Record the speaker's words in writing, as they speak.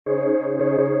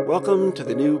Welcome to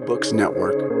the New Books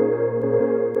Network.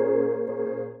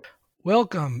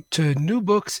 Welcome to New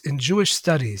Books in Jewish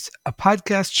Studies, a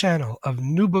podcast channel of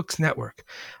New Books Network.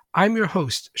 I'm your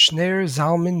host, Schneur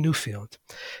Zalman Newfield.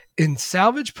 In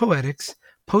Salvage Poetics,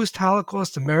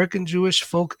 Post-Holocaust American Jewish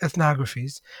Folk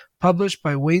Ethnographies, published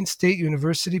by Wayne State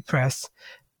University Press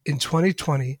in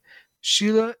 2020,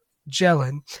 Sheila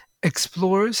Jelen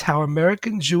explores how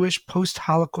American Jewish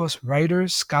post-Holocaust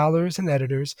writers, scholars, and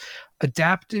editors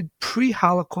adapted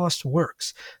pre-Holocaust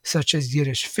works, such as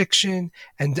Yiddish fiction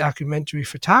and documentary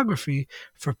photography,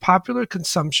 for popular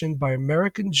consumption by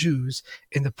American Jews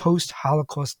in the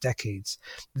post-Holocaust decades.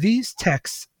 These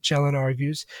texts, Jelen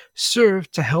argues,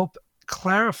 serve to help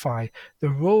clarify the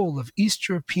role of East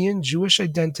European Jewish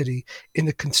identity in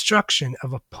the construction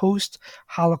of a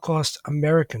post-Holocaust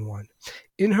American one.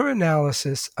 In her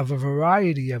analysis of a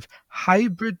variety of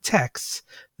hybrid texts,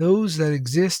 those that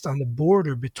exist on the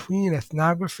border between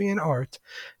ethnography and art,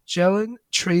 Jelen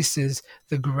traces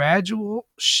the gradual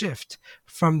shift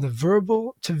from the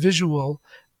verbal to visual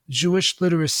Jewish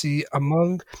literacy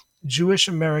among Jewish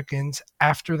Americans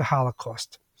after the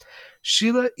Holocaust.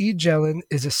 Sheila E. Jelen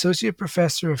is Associate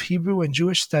Professor of Hebrew and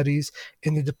Jewish Studies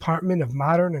in the Department of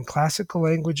Modern and Classical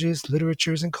Languages,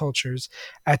 Literatures, and Cultures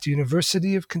at the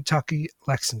University of Kentucky,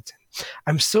 Lexington.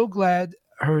 I'm so glad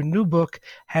her new book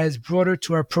has brought her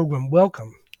to our program.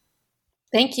 Welcome.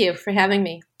 Thank you for having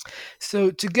me.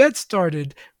 So to get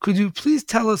started, could you please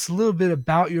tell us a little bit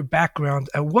about your background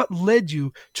and what led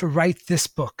you to write this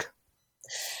book?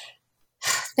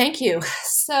 Thank you.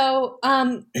 So,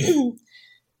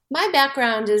 my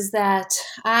background is that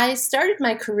I started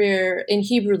my career in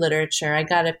Hebrew literature. I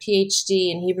got a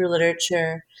PhD in Hebrew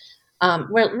literature,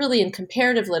 really in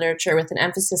comparative literature with an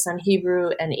emphasis on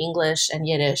Hebrew and English and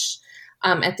Yiddish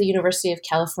at the University of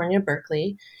California,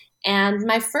 Berkeley. And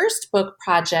my first book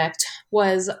project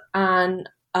was on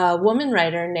a woman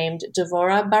writer named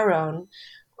Devorah Baron,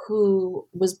 who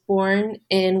was born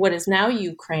in what is now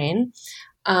Ukraine.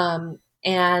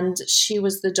 And she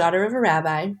was the daughter of a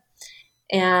rabbi.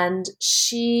 And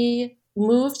she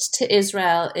moved to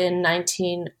Israel in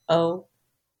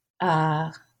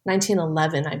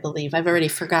 1911, I believe. I've already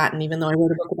forgotten, even though I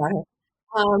wrote a book about her.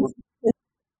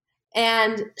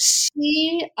 And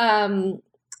she wrote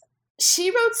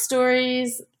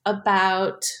stories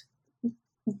about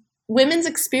women's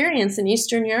experience in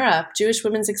Eastern Europe, Jewish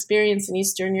women's experience in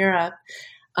Eastern Europe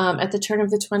at the turn of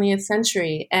the 20th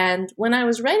century. And when I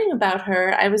was writing about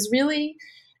her, I was really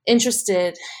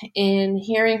interested in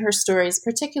hearing her stories,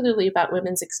 particularly about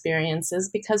women's experiences,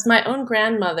 because my own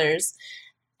grandmothers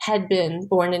had been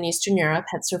born in Eastern Europe,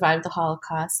 had survived the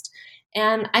Holocaust.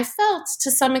 And I felt to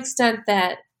some extent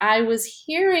that I was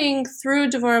hearing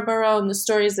through Devorah Baron the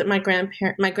stories that my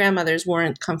grandmothers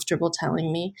weren't comfortable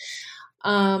telling me.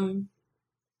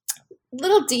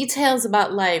 Little details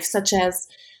about life, such as,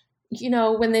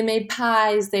 when they made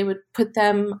pies, they would put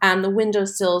them on the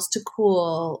windowsills to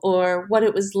cool, or what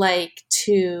it was like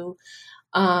to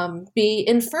be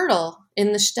infertile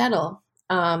in the shtetl.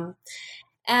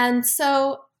 And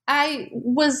so I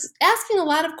was asking a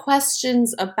lot of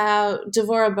questions about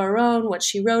Devorah Baron, what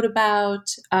she wrote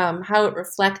about, how it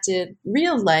reflected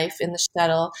real life in the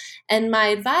shtetl. And my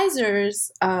advisors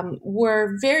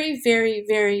were very, very,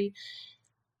 very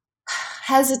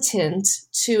hesitant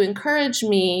to encourage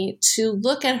me to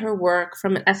look at her work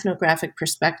from an ethnographic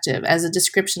perspective as a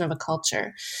description of a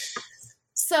culture.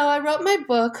 So I wrote my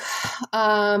book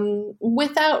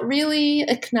without really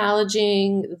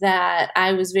acknowledging that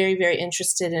I was very, very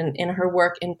interested in her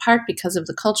work, in part because of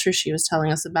the culture she was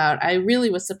telling us about. I really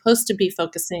was supposed to be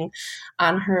focusing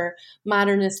on her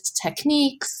modernist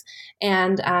techniques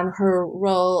and on her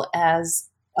role as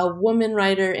a woman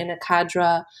writer in a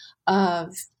cadre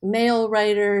of male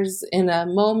writers in a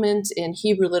moment in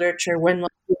Hebrew literature when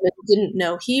most women didn't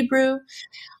know Hebrew.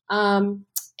 But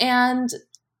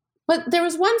there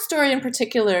was one story in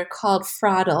particular called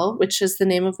Fradl, which is the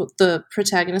name of the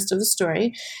protagonist of the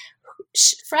story.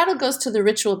 Fradl goes to the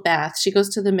ritual bath. She goes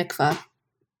to the mikveh.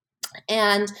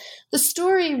 And the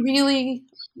story really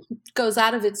goes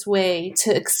out of its way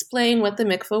to explain what the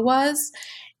mikveh was.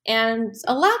 And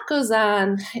a lot goes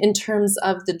on in terms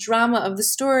of the drama of the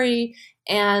story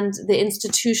and the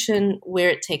institution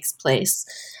where it takes place.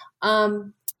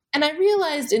 And I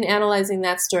realized in analyzing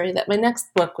that story that my next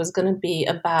book was going to be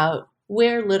about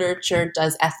where literature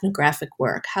does ethnographic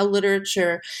work, how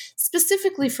literature,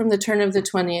 specifically from the turn of the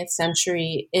 20th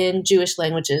century in Jewish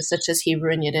languages such as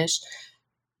Hebrew and Yiddish,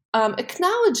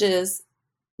 acknowledges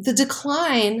the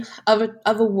decline of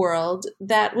a world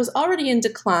that was already in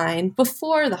decline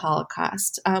before the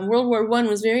Holocaust. World War I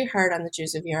was very hard on the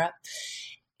Jews of Europe.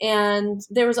 And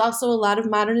there was also a lot of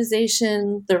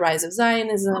modernization, the rise of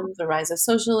Zionism, the rise of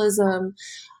socialism,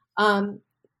 a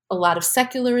lot of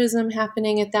secularism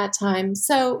happening at that time.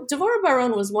 So Devorah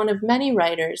Bar-On was one of many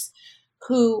writers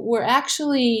who were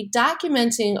actually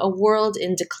documenting a world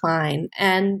in decline.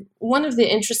 And one of the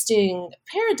interesting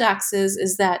paradoxes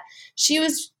is that she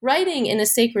was writing in a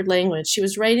sacred language. She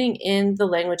was writing in the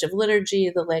language of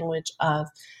liturgy, the language of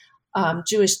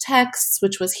Jewish texts,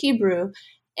 which was Hebrew.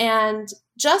 And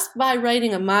just by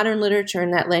writing a modern literature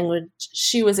in that language,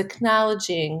 she was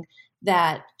acknowledging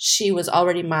that she was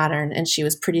already modern and she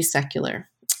was pretty secular.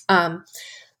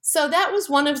 So that was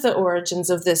one of the origins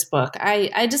of this book.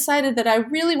 I decided that I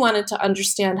really wanted to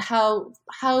understand how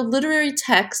literary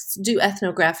texts do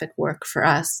ethnographic work for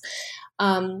us.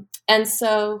 And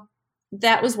so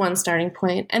that was one starting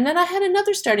point. And then I had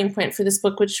another starting point for this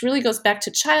book, which really goes back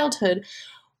to childhood.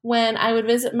 When I would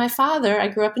visit my father, I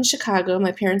grew up in Chicago.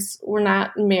 My parents were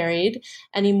not married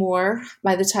anymore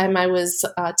by the time I was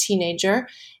a teenager.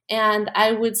 And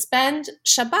I would spend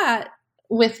Shabbat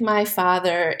with my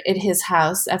father at his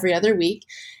house every other week.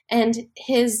 And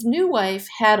his new wife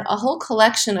had a whole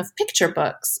collection of picture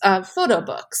books, photo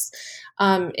books,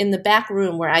 in the back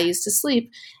room where I used to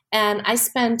sleep. And I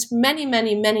spent many,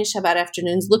 many, many Shabbat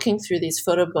afternoons looking through these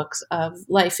photo books of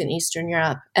life in Eastern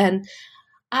Europe. And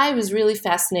I was really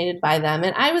fascinated by them.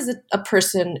 And I was a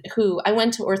person who, I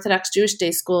went to Orthodox Jewish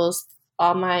day schools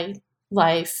all my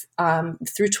life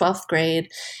through 12th grade.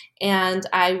 And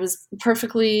I was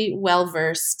perfectly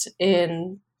well-versed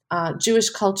in Jewish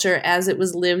culture as it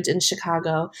was lived in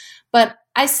Chicago. But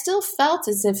I still felt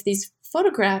as if these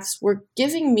photographs were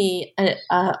giving me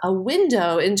a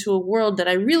window into a world that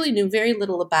I really knew very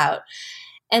little about.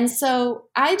 And so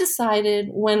I decided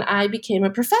when I became a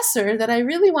professor that I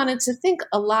really wanted to think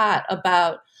a lot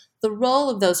about the role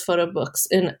of those photo books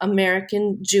in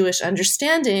American Jewish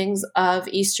understandings of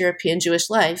East European Jewish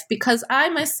life, because I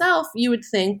myself, you would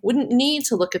think, wouldn't need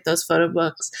to look at those photo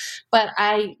books, but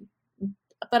I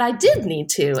did need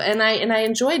to, and I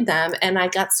enjoyed them, and I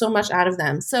got so much out of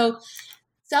them. So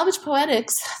Salvage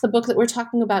Poetics, the book that we're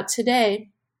talking about today,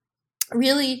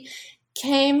 really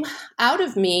came out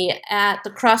of me at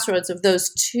the crossroads of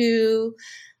those two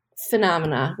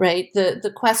phenomena, right?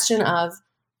 The question of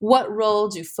what role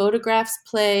do photographs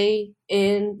play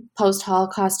in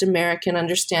post-Holocaust American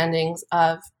understandings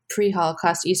of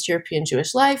pre-Holocaust East European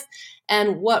Jewish life,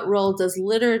 and what role does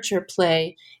literature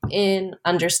play in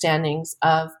understandings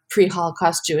of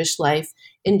pre-Holocaust Jewish life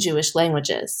in Jewish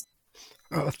languages?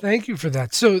 Oh, thank you for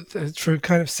that. So, for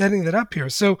kind of setting that up here.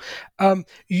 So,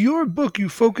 your book, you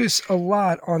focus a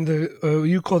lot on the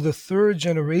you call the third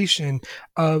generation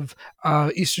of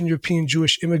Eastern European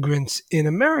Jewish immigrants in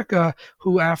America,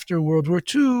 who after World War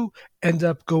II end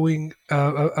up going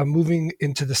moving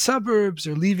into the suburbs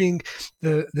or leaving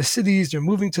the cities. They're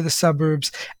moving to the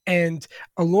suburbs, and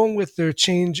along with their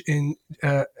change in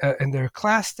their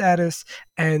class status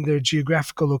and their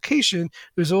geographical location,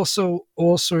 there's also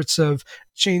all sorts of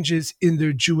changes in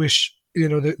their Jewish,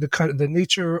 the kind of the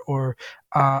nature or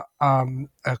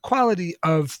quality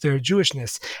of their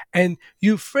Jewishness. And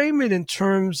you frame it in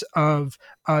terms of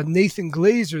Nathan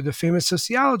Glazer, the famous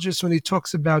sociologist, when he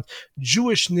talks about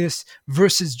Jewishness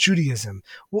versus Judaism.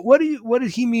 What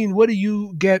did he mean? What do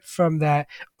you get from that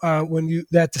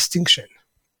that distinction?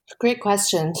 Great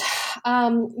question.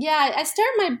 I start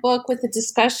my book with a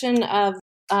discussion of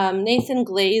Nathan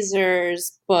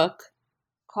Glazer's book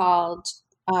called,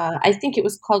 I think it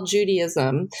was called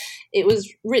Judaism. It was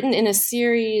written in a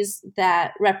series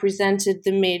that represented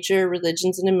the major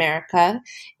religions in America.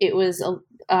 It was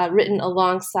written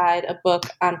alongside a book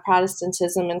on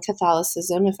Protestantism and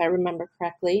Catholicism, if I remember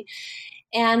correctly.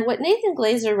 And what Nathan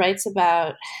Glazer writes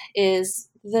about is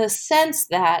the sense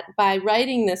that by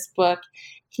writing this book,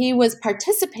 he was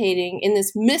participating in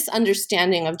this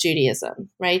misunderstanding of Judaism,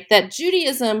 right? That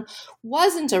Judaism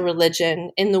wasn't a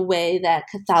religion in the way that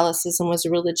Catholicism was a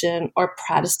religion or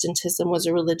Protestantism was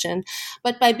a religion.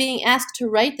 But by being asked to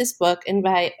write this book and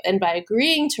by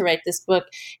agreeing to write this book,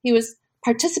 he was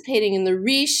participating in the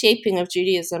reshaping of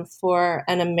Judaism for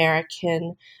an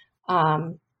American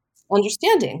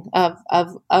understanding of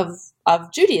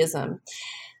Judaism.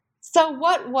 So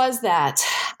what was that?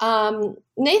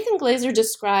 Nathan Glazer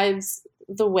describes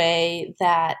the way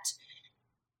that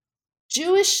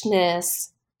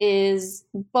Jewishness is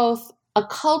both a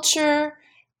culture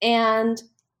and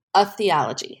a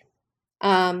theology.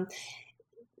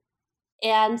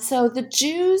 And so the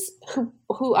Jews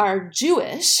who are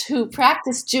Jewish, who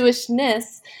practice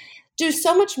Jewishness, do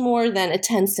so much more than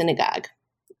attend synagogue.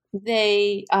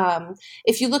 They,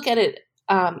 if you look at it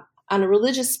on a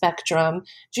religious spectrum,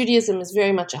 Judaism is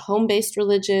very much a home-based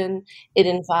religion. It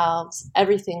involves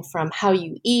everything from how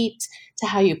you eat to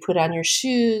how you put on your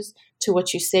shoes to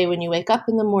what you say when you wake up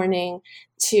in the morning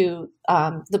to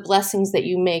the blessings that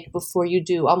you make before you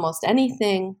do almost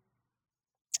anything.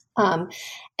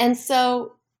 And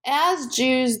so as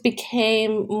Jews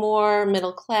became more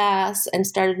middle class and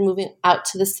started moving out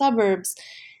to the suburbs,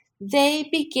 they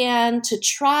began to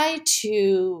try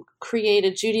to create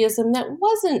a Judaism that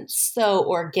wasn't so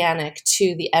organic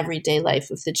to the everyday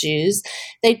life of the Jews.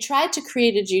 They tried to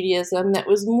create a Judaism that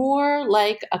was more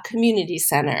like a community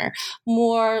center,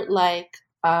 more like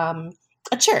a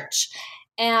church.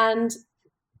 And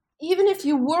even if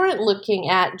you weren't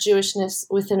looking at Jewishness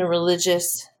within a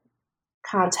religious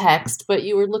context, but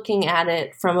you were looking at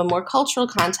it from a more cultural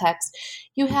context,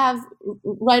 you have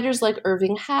writers like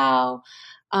Irving Howe,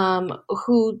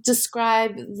 who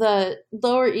describe the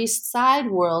Lower East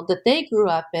Side world that they grew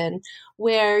up in,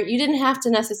 where you didn't have to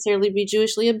necessarily be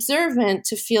Jewishly observant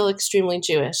to feel extremely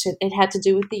Jewish. It had to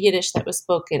do with the Yiddish that was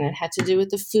spoken. It had to do with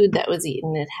the food that was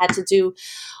eaten. It had to do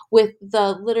with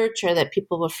the literature that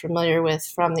people were familiar with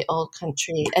from the old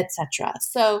country, etc.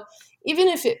 So even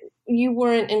if you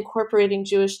weren't incorporating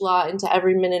Jewish law into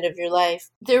every minute of your life,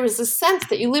 there was a sense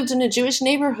that you lived in a Jewish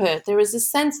neighborhood. There was a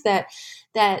sense that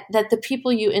the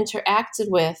people you interacted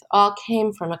with all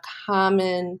came from a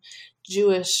common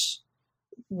Jewish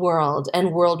world and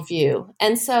worldview.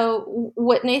 And so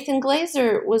what Nathan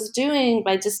Glazer was doing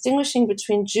by distinguishing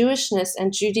between Jewishness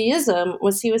and Judaism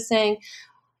was he was saying,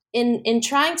 in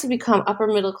trying to become upper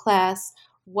middle class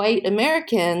white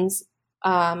Americans,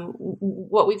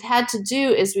 what we've had to do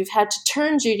is we've had to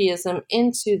turn Judaism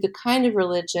into the kind of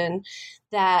religion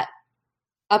that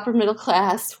upper middle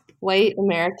class white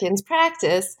Americans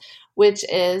practice, which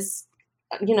is,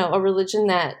 a religion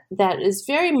that is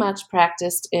very much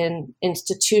practiced in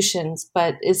institutions,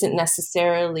 but isn't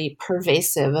necessarily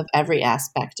pervasive of every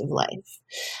aspect of life.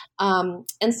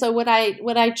 And so what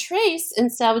I trace in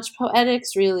Salvage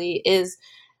Poetics really is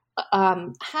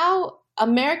how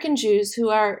American Jews who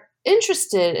are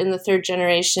interested in the third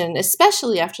generation,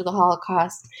 especially after the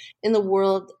Holocaust, in the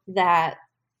world that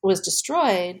was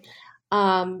destroyed,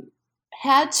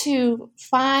 had to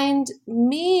find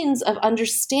means of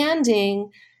understanding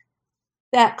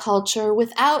that culture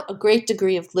without a great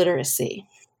degree of literacy.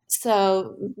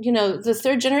 So, the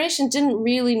third generation didn't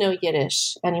really know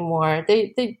Yiddish anymore.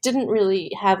 They didn't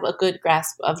really have a good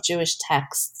grasp of Jewish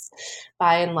texts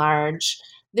by and large.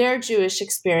 Their Jewish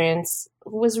experience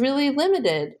was really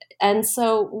limited. And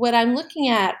so what I'm looking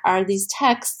at are these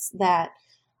texts that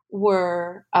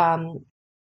were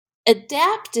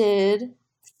adapted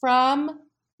from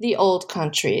the old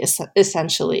country,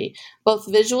 essentially,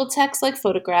 both visual texts like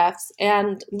photographs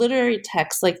and literary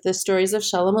texts like the stories of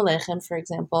Shalom Aleichem, for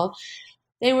example.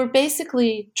 They were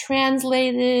basically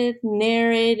translated,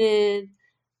 narrated,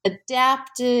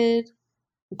 adapted,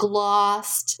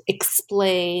 glossed,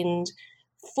 explained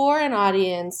for an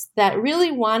audience that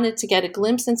really wanted to get a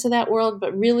glimpse into that world,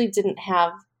 but really didn't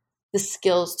have the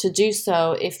skills to do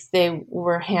so if they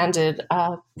were handed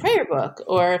a prayer book,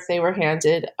 or if they were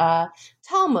handed a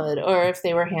Talmud, or if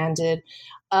they were handed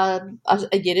a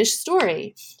Yiddish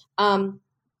story.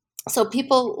 So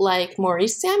people like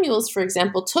Maurice Samuels, for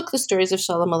example, took the stories of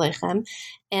Shalom Aleichem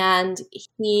and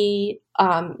he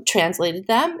translated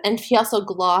them, and he also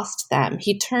glossed them.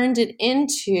 He turned it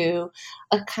into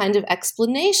a kind of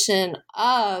explanation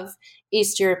of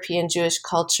East European Jewish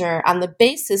culture on the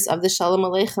basis of the Shalom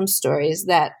Aleichem stories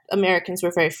that Americans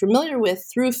were very familiar with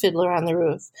through Fiddler on the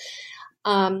Roof.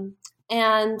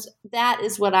 And that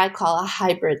is what I call a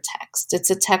hybrid text. It's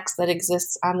a text that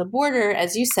exists on the border,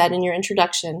 as you said in your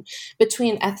introduction,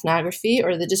 between ethnography,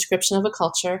 or the description of a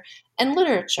culture, and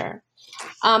literature.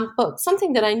 But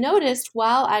something that I noticed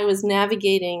while I was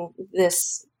navigating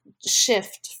this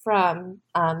shift from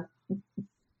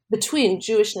between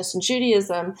Jewishness and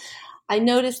Judaism, I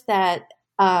noticed that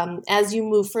as you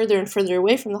move further and further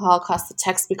away from the Holocaust, the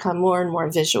texts become more and more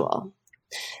visual.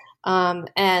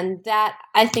 And that,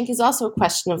 I think, is also a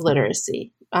question of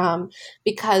literacy,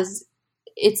 because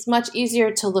it's much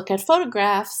easier to look at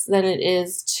photographs than it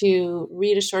is to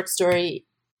read a short story,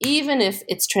 even if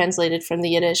it's translated from the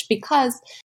Yiddish, because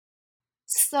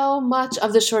so much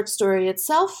of the short story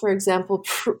itself, for example,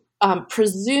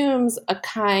 presumes a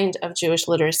kind of Jewish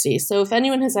literacy. So if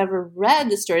anyone has ever read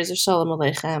the stories of Shalom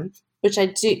Aleichem, which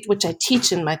I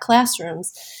teach in my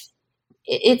classrooms,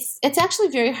 it's actually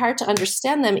very hard to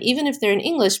understand them, even if they're in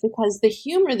English, because the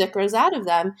humor that grows out of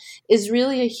them is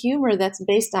really a humor that's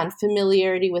based on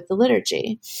familiarity with the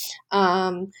liturgy.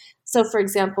 So, for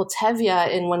example,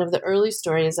 Tevye, in one of the early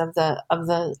stories of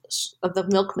the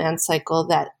milkman cycle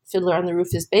that Fiddler on the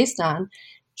Roof is based on,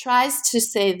 tries to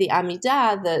say the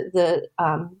Amidah, the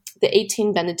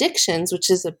 18 benedictions,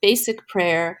 which is a basic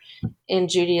prayer in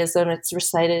Judaism. It's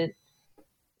recited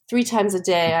 3 times a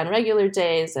day on regular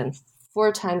days and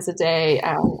 4 times a day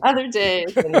on other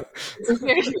days. And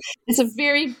it's a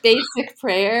very basic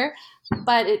prayer,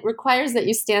 but it requires that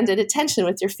you stand at attention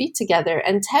with your feet together.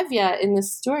 And Tevye in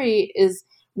this story is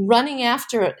running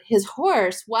after his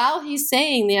horse while he's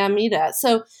saying the Amidah.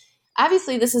 So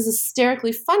obviously this is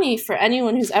hysterically funny for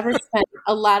anyone who's ever spent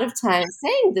a lot of time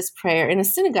saying this prayer in a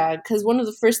synagogue, because one of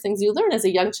the first things you learn as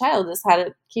a young child is how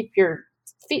to keep your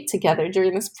feet together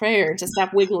during this prayer, to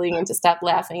stop wiggling and to stop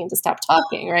laughing and to stop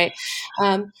talking, right?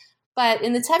 But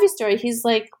in the Tevye story, he's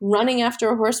like running after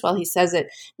a horse while he says it.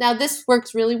 Now, this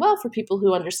works really well for people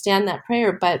who understand that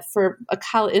prayer, but for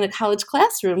in a college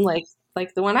classroom like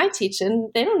the one I teach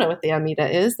in, they don't know what the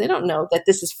Amidah is. They don't know that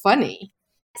this is funny.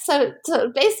 So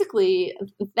basically,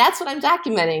 that's what I'm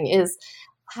documenting, is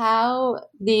how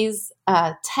these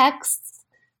texts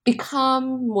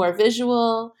become more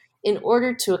visual in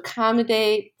order to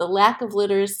accommodate the lack of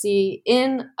literacy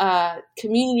in a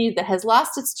community that has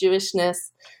lost its Jewishness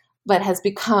but has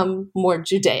become more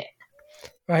Judaic.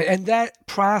 Right, and that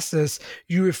process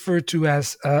you refer to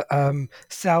as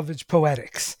salvage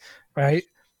poetics, right?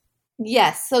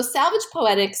 Yes, so salvage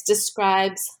poetics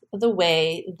describes the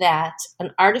way that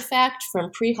an artifact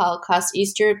from pre-Holocaust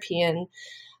East European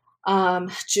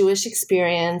Jewish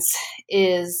experience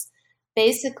is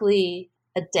basically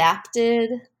adapted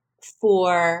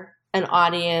for an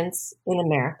audience in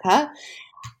America.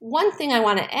 One thing I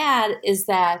want to add is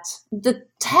that the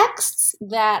texts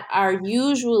that are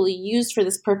usually used for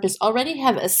this purpose already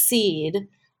have a seed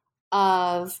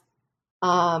of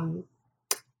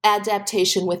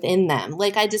adaptation within them.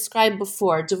 Like I described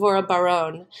before, Devorah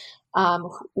Baron,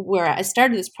 where I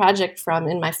started this project from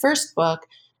in my first book,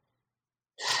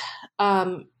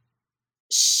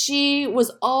 she was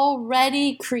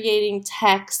already creating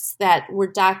texts that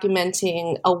were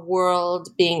documenting a world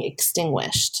being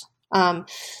extinguished.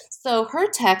 So her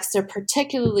texts are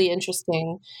particularly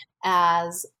interesting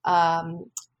as a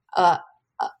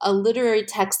literary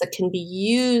text that can be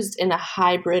used in a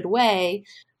hybrid way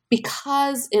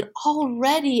because it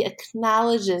already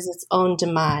acknowledges its own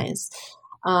demise.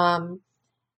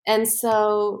 And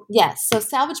so, yes, so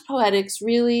salvage poetics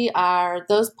really are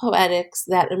those poetics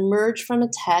that emerge from a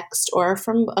text or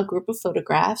from a group of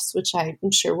photographs, which I'm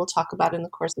sure we'll talk about in the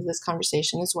course of this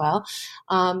conversation as well,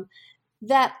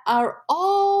 that are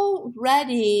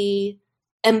already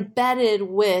embedded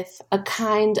with a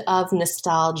kind of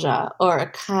nostalgia or a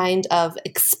kind of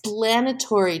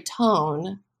explanatory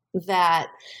tone that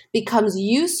becomes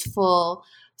useful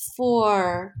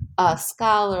for a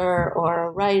scholar or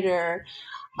a writer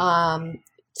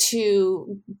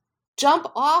to jump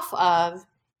off of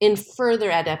in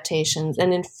further adaptations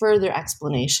and in further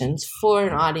explanations for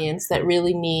an audience that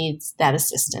really needs that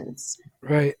assistance.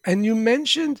 Right. And you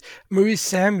mentioned Maurice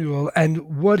Samuel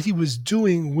and what he was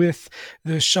doing with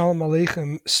the Shalom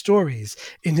Aleichem stories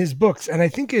in his books. And I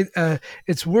think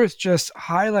it's worth just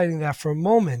highlighting that for a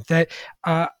moment, that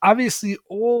obviously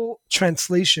all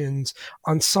translations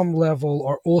on some level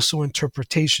are also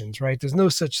interpretations, right? There's no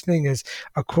such thing as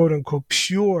a quote unquote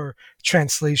pure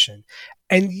translation.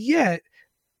 And yet,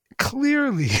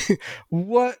 clearly,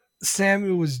 what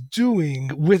Samuel was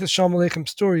doing with the Shalom Aleichem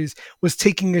stories was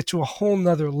taking it to a whole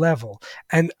nother level.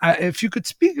 And if you could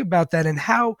speak about that and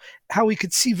how we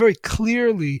could see very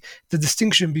clearly the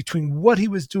distinction between what he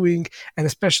was doing and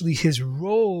especially his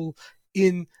role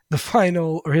in the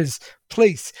final, or his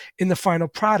place in the final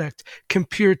product,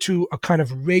 compared to a kind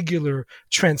of regular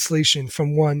translation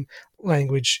from one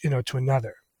language, to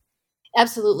another.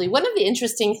 Absolutely. One of the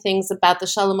interesting things about the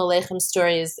Shalom Aleichem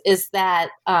stories is that,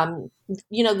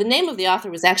 the name of the author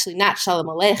was actually not Shalom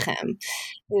Aleichem. It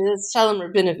was Shalom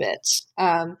Rabinovich.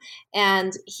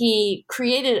 And he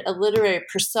created a literary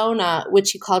persona,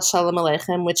 which he called Shalom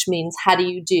Aleichem, which means how do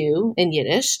you do in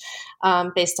Yiddish,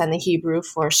 based on the Hebrew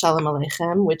for Shalom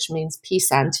Aleichem, which means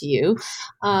peace unto you.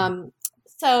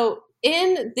 So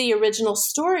in the original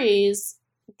stories,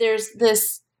 there's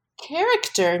this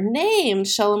character named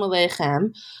Shalom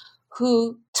Aleichem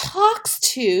who talks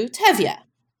to Tevye.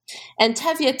 And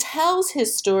Tevye tells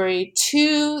his story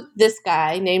to this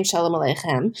guy named Shalom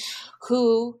Aleichem,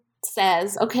 who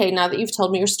says, okay, now that you've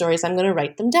told me your stories, I'm going to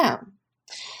write them down.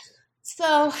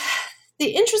 So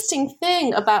the interesting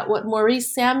thing about what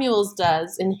Maurice Samuels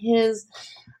does in his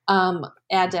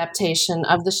adaptation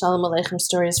of the Shalom Aleichem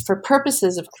stories for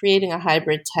purposes of creating a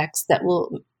hybrid text that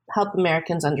will help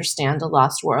Americans understand a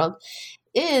lost world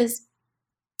is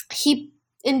he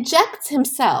injects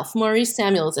himself, Maurice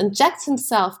Samuels injects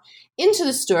himself into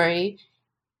the story,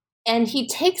 and he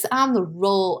takes on the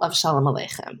role of Shalom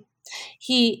Aleichem.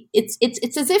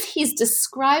 It's as if he's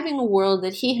describing a world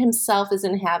that he himself is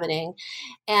inhabiting,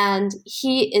 and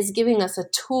he is giving us a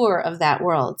tour of that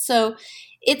world. So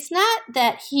it's not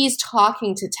that he's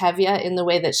talking to Tevye in the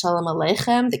way that Shalom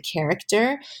Aleichem, the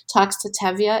character, talks to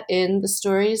Tevye in the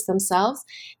stories themselves.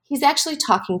 He's actually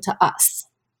talking to us.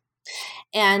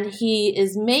 And he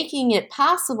is making it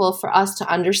possible for us to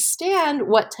understand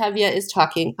what Tevye is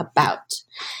talking about.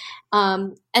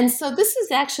 And so this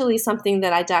is actually something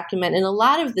that I document in a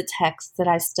lot of the texts that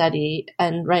I study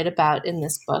and write about in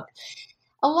this book.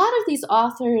 A lot of these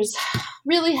authors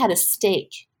really had a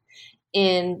stake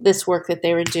in this work that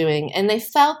they were doing, and they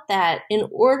felt that in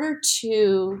order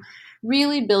to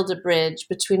really build a bridge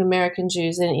between American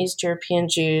Jews and East European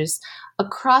Jews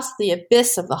across the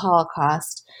abyss of the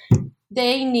Holocaust,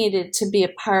 they needed to be a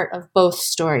part of both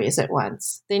stories at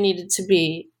once. They needed to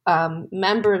be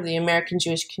member of the American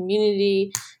Jewish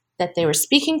community that they were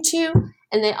speaking to,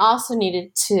 and they also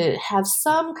needed to have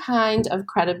some kind of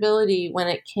credibility when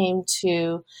it came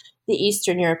to the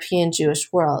Eastern European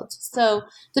Jewish world. So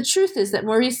the truth is that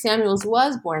Maurice Samuels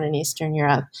was born in Eastern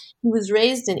Europe. He was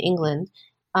raised in England,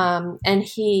 and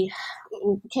he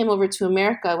came over to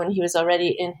America when he was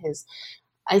already in his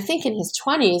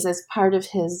 20s as part of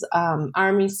his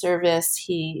army service.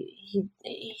 He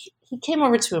came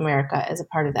over to America as a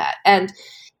part of that. And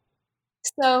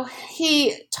so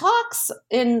he talks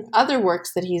in other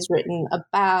works that he's written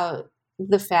about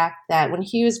the fact that when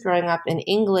he was growing up in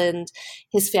England,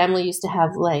 his family used to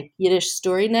have like Yiddish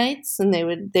story nights, and they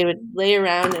would lay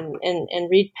around and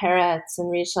read Peretz and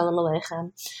read Shalom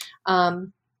Aleichem.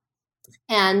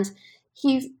 And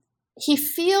he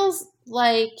feels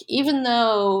like, even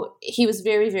though he was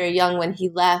very, very young when he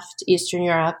left Eastern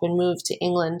Europe and moved to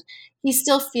England, he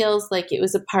still feels like it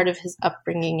was a part of his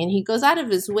upbringing, and he goes out of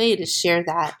his way to share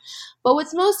that. But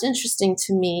what's most interesting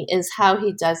to me is how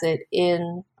he does it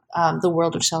in the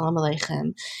world of Shalom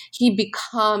Aleichem. He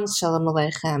becomes Shalom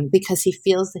Aleichem because he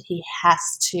feels that he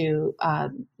has to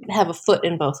have a foot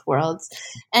in both worlds.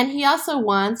 And he also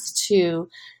wants to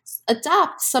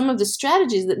adopt some of the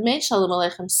strategies that made Shalom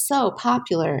Aleichem so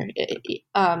popular.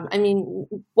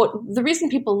 The reason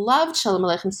people loved Shalom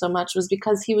Aleichem so much was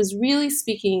because he was really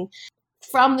speaking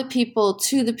from the people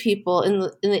to the people in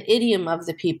the idiom of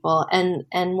the people, and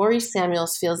Maurice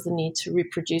Samuels feels the need to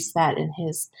reproduce that in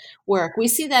his work. We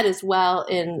see that as well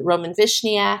in Roman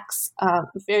Vishniak's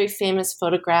very famous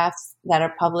photographs that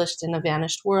are published in A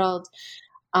Vanished World.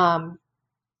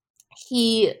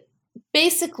 He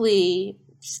basically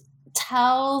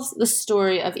tells the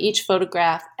story of each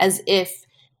photograph as if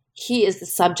he is the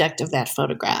subject of that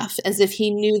photograph, as if he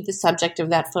knew the subject of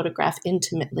that photograph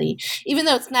intimately, even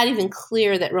though it's not even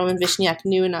clear that Roman Vishniak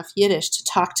knew enough Yiddish to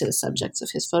talk to the subjects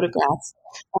of his photographs.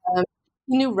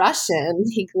 He knew Russian.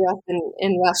 He grew up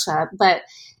in Russia, but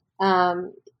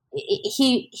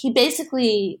he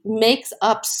basically makes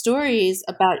up stories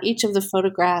about each of the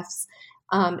photographs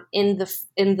in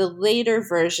the later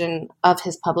version of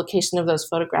his publication of those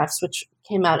photographs, which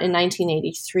came out in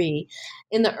 1983.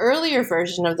 In the earlier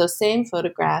version of those same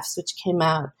photographs, which came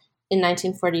out in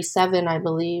 1947, I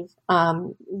believe,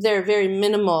 there are very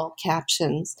minimal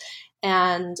captions.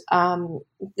 And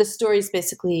the stories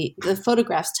basically, the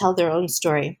photographs tell their own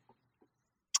story.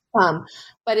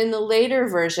 But in the later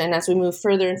version, as we move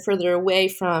further and further away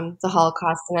from the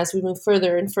Holocaust, and as we move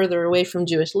further and further away from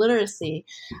Jewish literacy,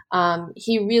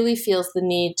 he really feels the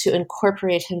need to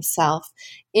incorporate himself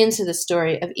into the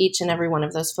story of each and every one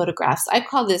of those photographs. I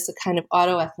call this a kind of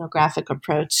autoethnographic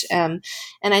approach. And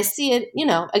I see it,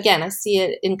 I see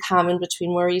it in common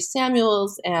between Maurice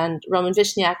Samuels and Roman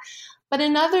Vishniak. But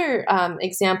another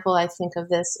example, I think, of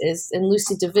this is in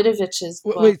Lucy Davidovich's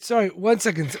book. Wait, sorry, 1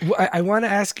 second. I want to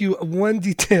ask you one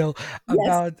detail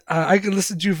about, yes. I can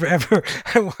listen to you forever.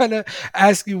 I want to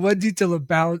ask you one detail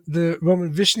about the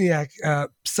Roman Vishniak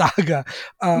saga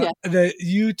that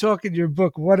you talk in your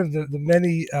book. One of the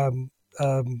many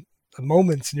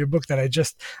moments in your book that I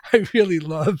really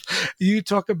love. You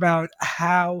talk about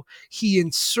how he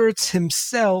inserts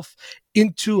himself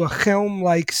into a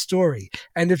Chelm-like story.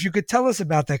 And if you could tell us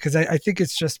about that, because I think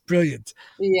it's just brilliant.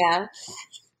 Yeah.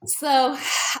 So,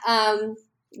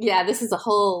 this is a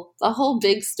whole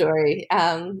big story.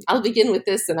 I'll begin with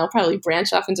this and I'll probably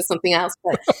branch off into something else.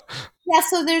 But Yeah,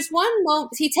 so there's one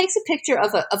moment he takes a picture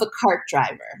of a cart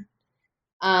driver,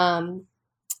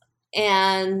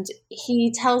 and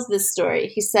he tells this story.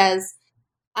 He says,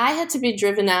 "I had to be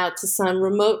driven out to some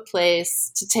remote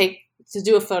place to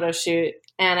do a photo shoot,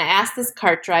 and I asked this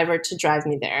cart driver to drive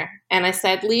me there. And I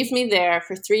said, leave me there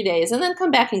for 3 days and then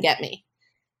come back and get me."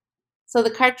 So the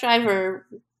cart driver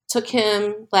took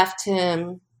him, left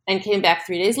him, and came back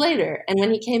 3 days later. And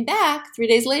when he came back 3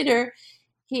 days later,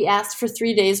 he asked for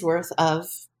 3 days worth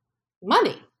of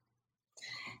money.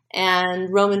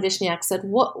 And Roman Vishniac said,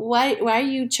 why are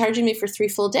you charging me for 3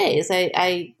 full days?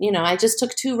 I just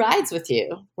took 2 rides with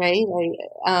you, right?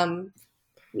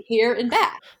 Here and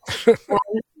back.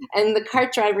 And the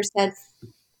cart driver said,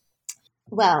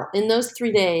 "Well, in those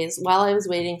 3 days, while I was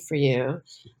waiting for you,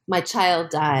 my child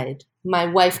died. My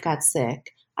wife got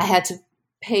sick. I had to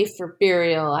pay for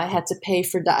burial. I had to pay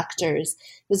for doctors.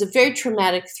 It was a very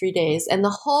traumatic 3 days. And the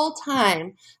whole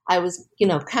time I was,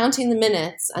 counting the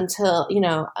minutes until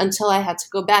I had to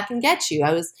go back and get you.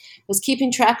 I was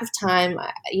keeping track of time.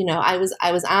 I was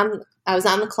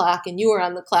on the clock and you were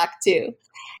on the clock too."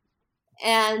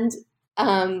 And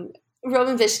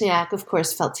Roman Vishniac, of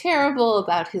course, felt terrible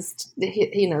about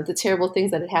the terrible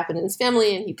things that had happened in his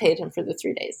family, and he paid him for the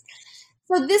 3 days.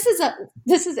 So this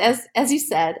is as you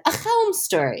said, a Chelm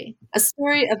story, a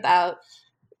story about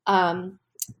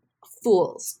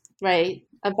fools, right?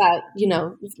 About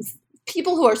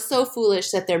people who are so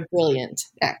foolish that they're brilliant,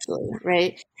 actually,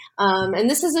 right? And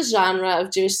this is a genre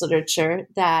of Jewish literature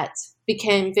that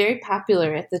became very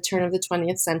popular at the turn of the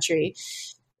 20th century.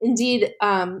 Indeed,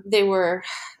 they were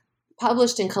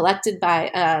published and collected by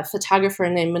a photographer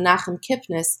named Menachem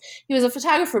Kipnis. He was a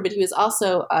photographer, but he was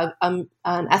also an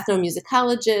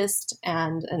ethnomusicologist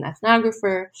and an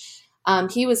ethnographer.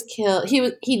 He was killed.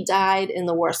 He died in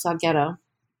the Warsaw Ghetto,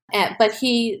 but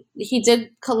he did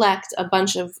collect a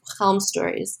bunch of Chelm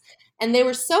stories, and they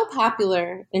were so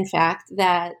popular, in fact,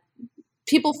 that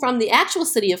people from the actual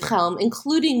city of Chelm,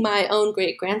 including my own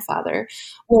great-grandfather,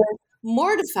 were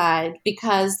mortified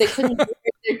because they couldn't get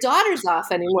their daughters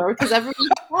off anymore because everyone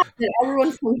thought that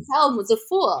everyone from Chelm was a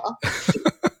fool.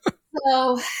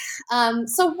 So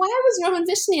why was Roman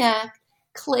Vishniac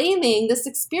claiming this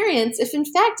experience if in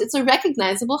fact it's a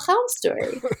recognizable Chelm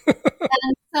story?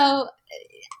 And so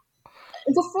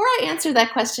before I answer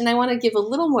that question, I want to give a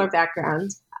little more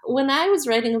background. When I was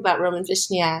writing about Roman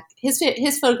Vishniac,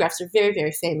 his photographs are very,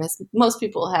 very famous. Most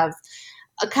people have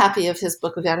a copy of his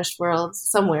book, A Vanished World,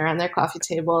 somewhere on their coffee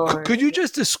table. Could you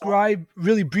just describe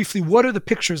really briefly what are the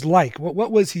pictures like?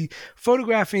 What was he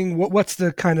photographing? What's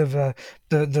the kind of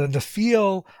the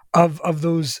feel of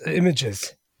those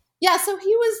images? Yeah, so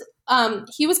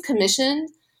he was commissioned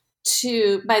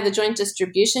by the Joint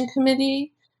Distribution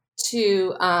Committee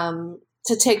to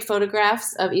take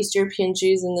photographs of East European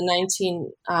Jews in the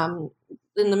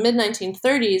mid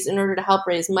 1930s in order to help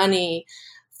raise money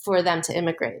for them to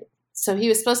immigrate. So he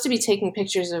was supposed to be taking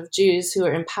pictures of Jews who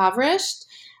are impoverished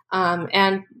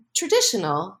and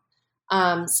traditional,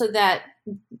 so that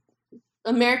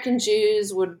American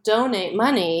Jews would donate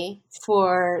money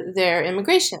for their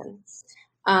immigration.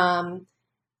 And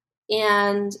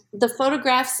the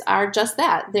photographs are just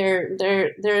that. They're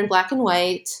in black and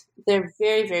white. They're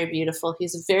very, very beautiful.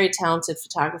 He's a very talented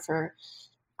photographer.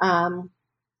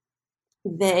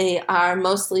 They are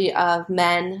mostly of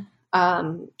men.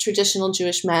 Traditional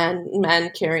Jewish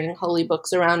men carrying holy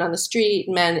books around on the street,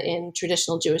 men in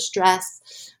traditional Jewish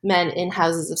dress, men in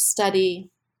houses of study.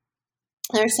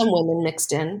 There are some women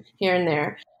mixed in here and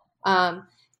there.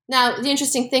 Now, the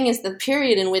interesting thing is the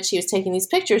period in which he was taking these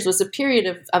pictures was a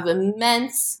period of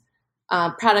immense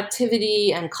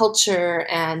productivity and culture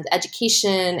and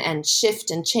education and shift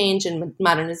and change and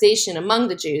modernization among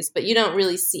the Jews, but you don't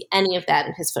really see any of that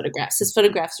in his photographs. His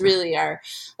photographs really are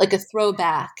like a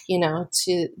throwback,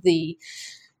 to the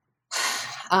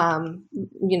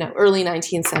early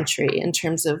 19th century in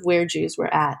terms of where Jews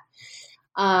were at.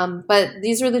 But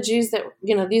these were the Jews that,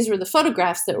 these were the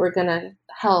photographs that were going to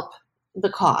help the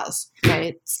cause,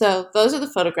 right? So those are the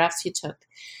photographs he took.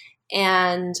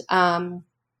 And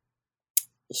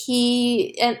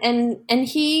he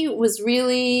was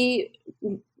really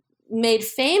made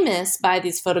famous by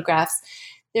these photographs.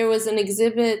 There was an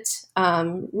exhibit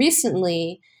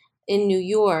recently in New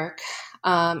York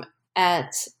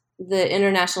at the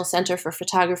International Center for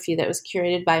Photography that was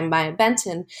curated by Maya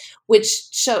Benton, which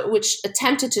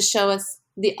attempted to show us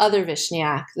the other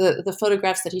Vishniac, the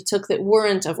photographs that he took that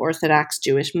weren't of Orthodox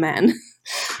Jewish men.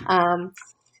 And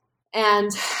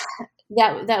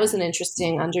that was an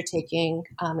interesting undertaking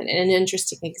and an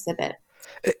interesting exhibit.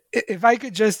 If I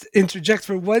could just interject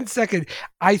for 1 second,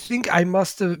 I think I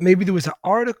must have, maybe there was an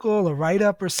article, a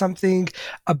write-up or something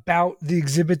about the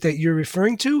exhibit that you're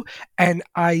referring to, and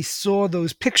I saw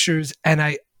those pictures and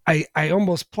I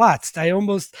almost plotzed.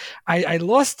 I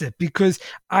lost it because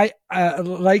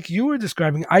like you were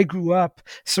describing, I grew up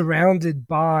surrounded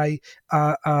by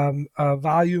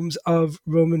volumes of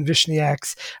Roman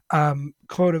Vishniak's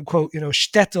quote unquote,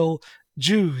 shtetl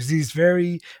Jews, these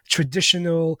very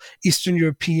traditional Eastern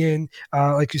European,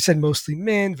 like you said, mostly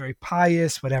men, very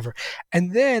pious, whatever.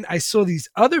 And then I saw these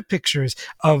other pictures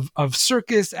of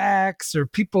circus acts or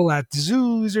people at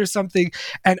zoos or something,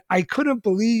 and I couldn't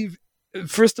believe,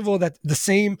 first of all, that the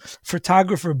same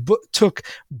photographer took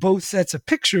both sets of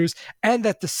pictures and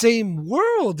that the same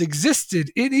world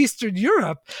existed in Eastern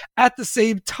Europe at the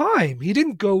same time. He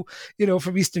didn't go,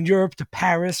 from Eastern Europe to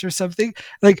Paris or something.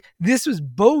 Like, this was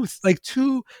both like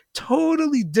two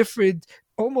totally different,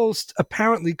 almost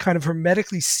apparently kind of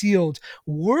hermetically sealed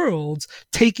worlds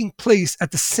taking place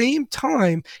at the same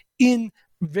time in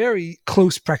very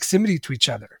close proximity to each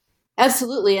other.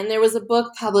 Absolutely. And there was a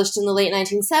book published in the late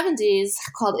 1970s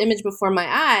called Image Before My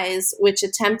Eyes, which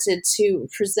attempted to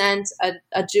present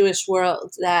a Jewish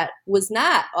world that was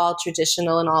not all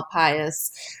traditional and all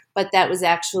pious, but that was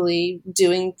actually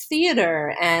doing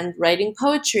theater and writing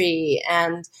poetry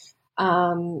and,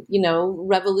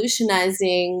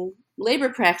 revolutionizing labor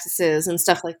practices and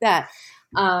stuff like that.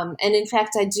 And in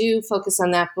fact, I do focus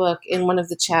on that book in one of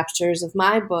the chapters of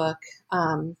my book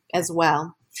as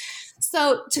well.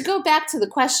 So to go back to the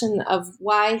question of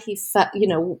why he felt the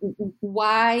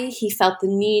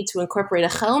need to incorporate a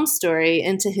Chelm story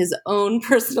into his own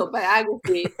personal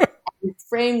biography and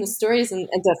frame the stories and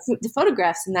the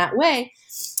photographs in that way.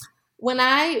 When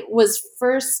I was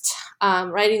first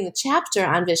writing the chapter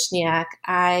on Vishniak,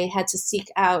 I had to seek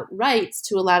out rights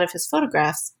to a lot of his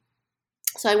photographs.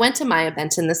 So I went to Maya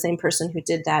Benton, the same person who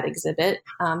did that exhibit,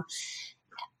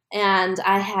 and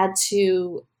I had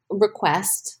to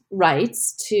request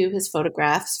rights to his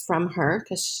photographs from her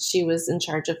because she was in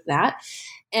charge of that.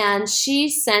 And she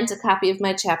sent a copy of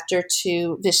my chapter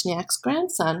to Vishniak's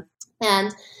grandson.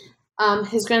 And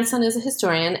his grandson is a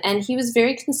historian, and he was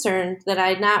very concerned that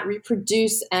I not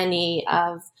reproduce any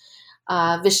of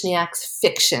Vishniak's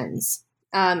fictions,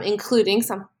 including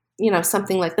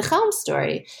something like the Chelm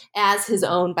story as his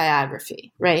own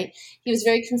biography, right? He was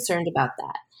very concerned about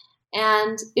that.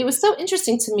 And it was so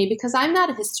interesting to me because I'm not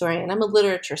a historian, I'm a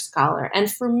literature scholar.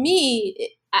 And for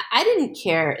me, I didn't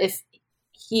care if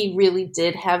he really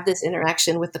did have this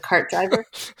interaction with the cart driver.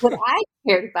 What I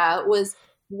cared about was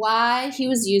why he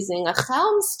was using a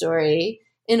Chelm story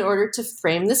in order to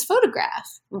frame this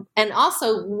photograph. And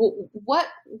also, what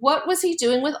was he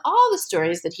doing with all the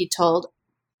stories that he told,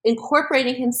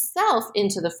 incorporating himself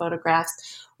into the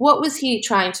photographs? What was he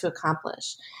trying to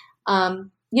accomplish?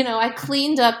 I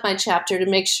cleaned up my chapter to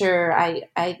make sure I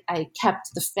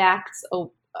kept the facts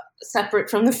separate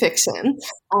from the fiction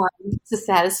to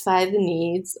satisfy the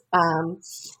needs,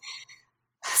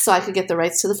 so I could get the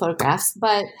rights to the photographs.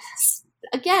 But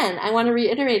again, I want to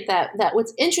reiterate that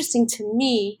what's interesting to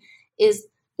me is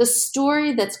the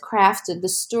story that's crafted, the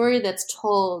story that's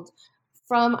told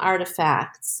from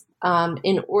artifacts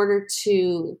in order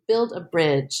to build a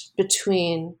bridge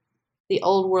between the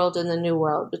old world and the new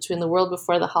world, between the world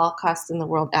before the Holocaust and the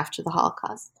world after the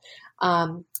Holocaust.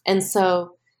 And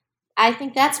so I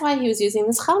think that's why he was using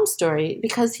this Chelm story,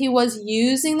 because he was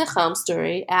using the Chelm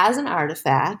story as an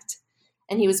artifact,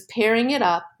 and he was pairing it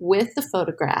up with the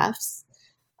photographs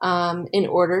in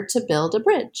order to build a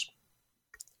bridge.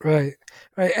 Right.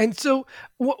 And so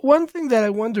one thing that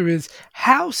I wonder is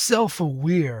how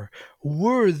self-aware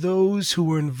were those who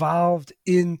were involved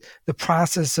in the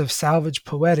process of salvage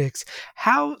poetics?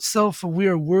 How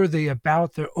self-aware were they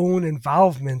about their own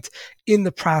involvement in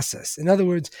the process? In other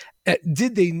words,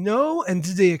 did they know and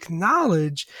did they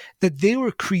acknowledge that they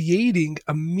were creating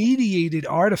a mediated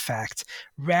artifact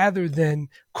rather than,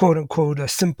 quote unquote, a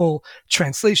simple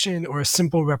translation or a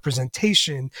simple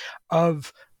representation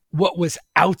of what was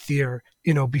out there,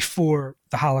 before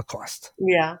the Holocaust?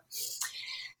 Yeah,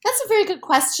 that's a very good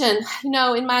question.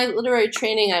 In my literary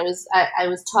training, I was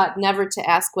taught never to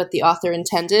ask what the author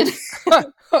intended.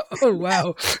 Oh,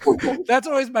 wow. That's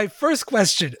always my first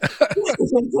question.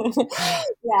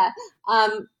 Yeah.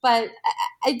 But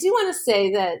I do want to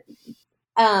say that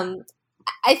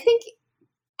I think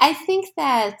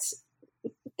that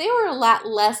they were a lot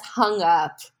less hung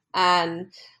up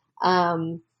on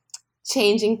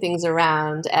changing things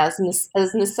around as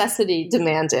necessity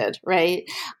demanded, right?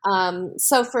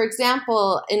 So, for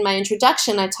example, in my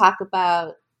introduction, I talk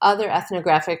about other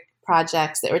ethnographic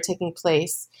projects that were taking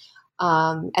place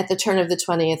at the turn of the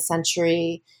 20th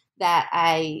century that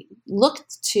I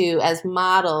looked to as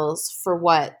models for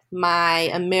what my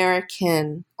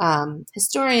American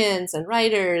historians and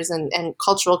writers and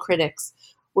cultural critics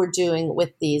were doing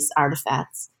with these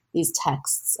artifacts, these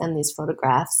texts, and these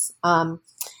photographs. And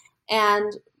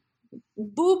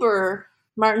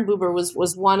Martin Buber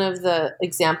was one of the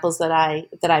examples that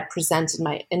I present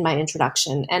in my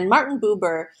introduction. And Martin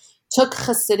Buber took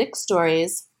Hasidic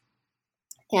stories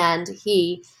and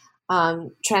he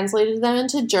translated them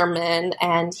into German,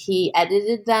 and he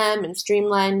edited them and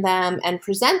streamlined them and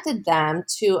presented them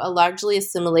to a largely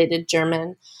assimilated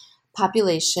German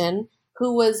population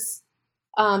who was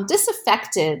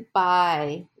disaffected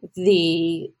by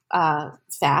the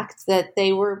fact that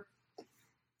they were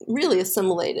really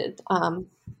assimilated.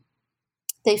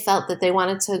 They felt that they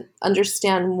wanted to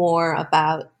understand more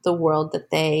about the world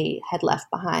that they had left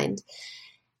behind.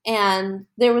 And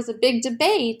there was a big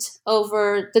debate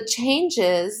over the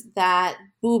changes that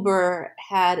Buber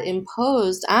had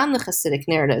imposed on the Hasidic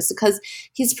narratives, because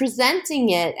he's presenting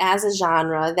it as a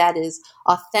genre that is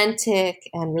authentic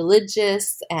and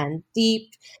religious and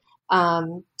deep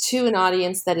to an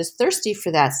audience that is thirsty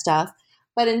for that stuff.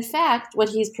 But in fact, what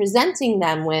he's presenting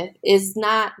them with is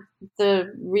not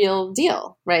the real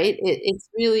deal, right? It's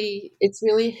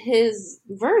really his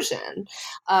version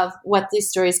of what these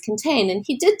stories contain. And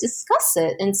he did discuss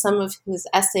it in some of his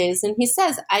essays. And he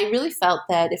says, I really felt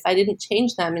that if I didn't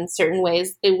change them in certain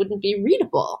ways, they wouldn't be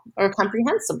readable or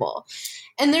comprehensible.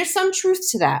 And there's some truth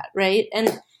to that, right?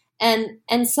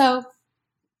 And so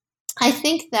I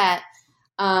think that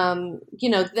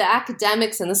the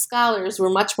academics and the scholars were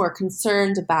much more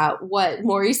concerned about what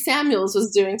Maurice Samuels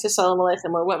was doing to Shalom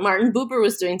Aleichem or what Martin Buber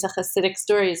was doing to Hasidic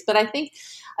stories. But I think,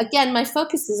 again, my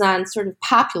focus is on sort of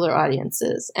popular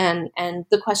audiences and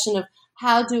the question of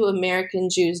how do American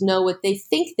Jews know what they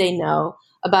think they know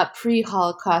about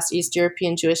pre-Holocaust East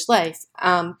European Jewish life?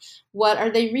 What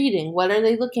are they reading? What are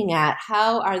they looking at?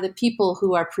 How are the people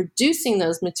who are producing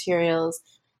those materials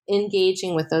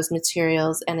engaging with those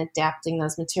materials and adapting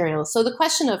those materials? So the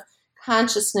question of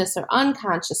consciousness or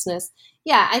unconsciousness,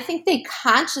 yeah, I think they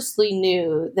consciously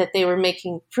knew that they were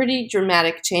making pretty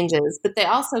dramatic changes, but they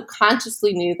also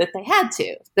consciously knew that they had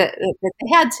to.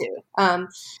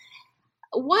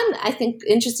 One, I think,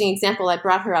 interesting example, I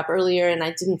brought her up earlier and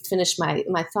I didn't finish my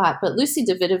thought, but Lucy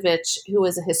Davidovich, who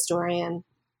was a historian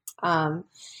of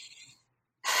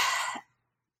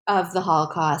the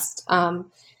Holocaust,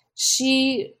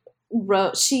 she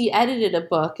edited a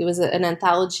book. It was an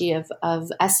anthology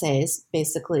of essays,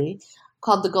 basically,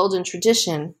 called The Golden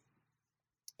Tradition,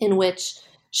 in which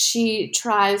she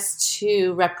tries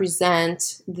to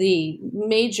represent the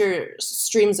major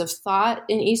streams of thought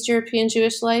in East European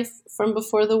Jewish life from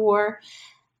before the war.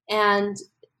 And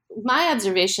my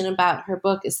observation about her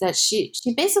book is that she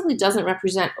basically doesn't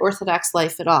represent Orthodox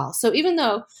life at all. So even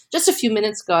though just a few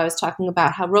minutes ago I was talking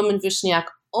about how Roman Vishniak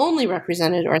only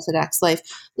represented Orthodox life,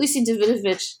 Lucy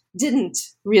Davidovich didn't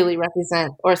really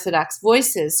represent Orthodox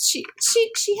voices. She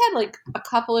had like a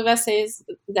couple of essays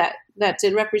that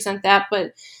did represent that,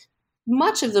 but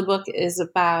much of the book is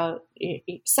about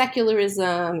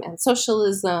secularism and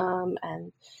socialism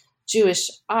and Jewish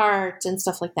art and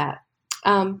stuff like that.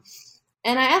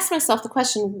 And I asked myself the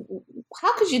question,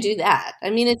 how could you do that?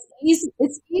 I mean, it's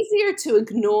easier to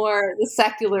ignore the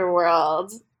secular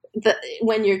world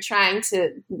when you're trying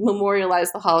to memorialize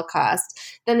the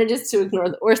Holocaust than it is to ignore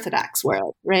the Orthodox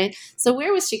world, right? So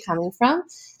where was she coming from?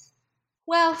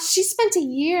 Well, she spent a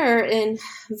year in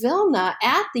Vilna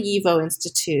at the YIVO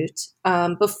Institute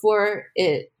before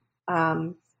it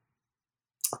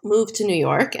moved to New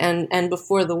York and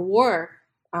before the war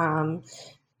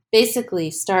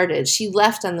basically started. She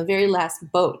left on the very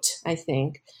last boat, I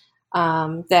think,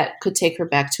 that could take her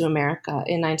back to America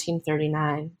in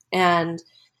 1939. And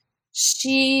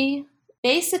she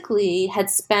basically had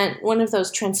spent one of those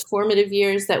transformative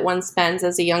years that one spends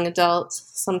as a young adult,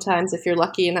 sometimes if you're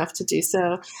lucky enough to do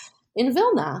so, in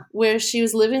Vilna, where she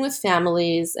was living with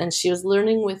families and she was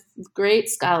learning with great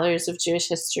scholars of Jewish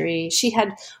history. She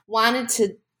had wanted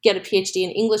to get a PhD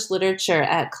in English literature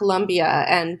at Columbia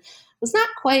and was not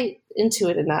quite into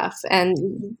it enough.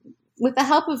 And with the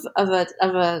help of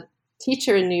a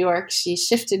teacher in New York, she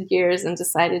shifted gears and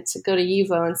decided to go to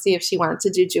YIVO and see if she wanted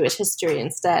to do Jewish history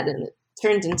instead. And it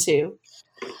turned into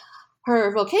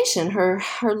her vocation, her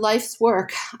life's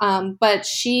work. But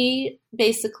she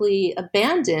basically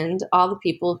abandoned all the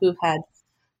people who had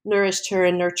nourished her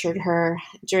and nurtured her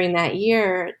during that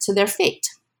year to their fate.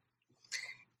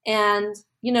 And,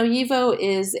 YIVO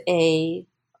is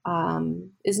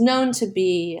known to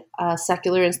be a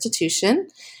secular institution.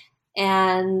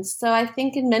 And so I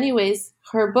think in many ways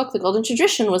her book, The Golden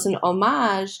Tradition, was an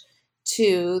homage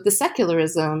to the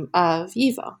secularism of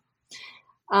Yivo.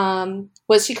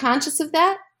 Was she conscious of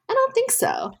that? I don't think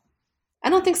so.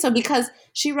 Because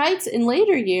she writes in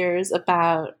later years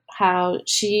about how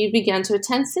she began to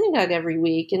attend synagogue every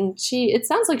week, and it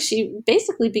sounds like she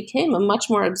basically became a much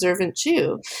more observant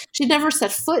Jew. She never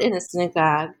set foot in a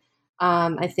synagogue,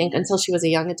 I think, until she was a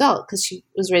young adult, because she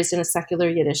was raised in a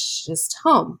secular Yiddishist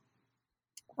home.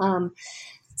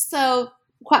 So,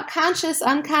 what, conscious,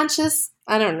 unconscious?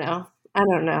 I don't know.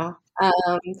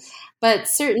 But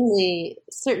certainly,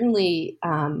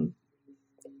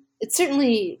 it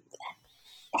certainly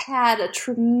had a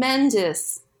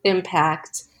tremendous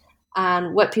impact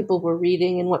on what people were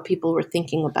reading and what people were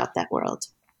thinking about that world.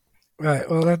 Right.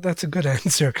 Well, that's a good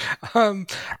answer.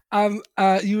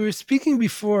 You were speaking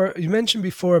before. You mentioned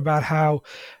before about how,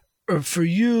 for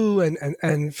you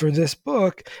and for this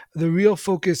book, the real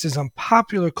focus is on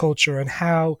popular culture and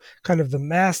how kind of the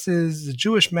masses, the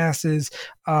Jewish masses,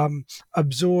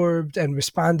 absorbed and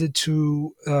responded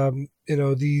to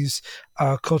these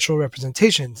cultural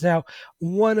representations. Now,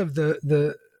 one of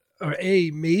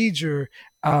a major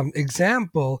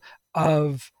example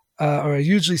of or a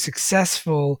hugely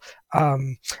successful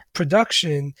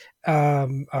production,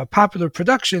 popular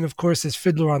production, of course, is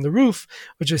Fiddler on the Roof,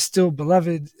 which is still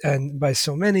beloved and by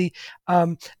so many.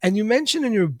 And you mentioned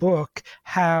in your book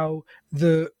how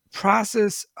the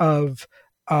process of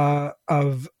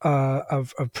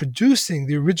producing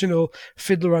the original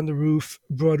Fiddler on the Roof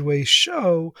Broadway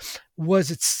show was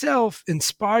itself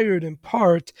inspired in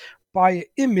part by an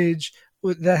image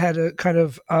that had a kind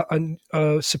of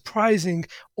a surprising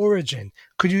origin.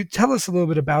 Could you tell us a little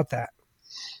bit about that?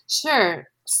 Sure.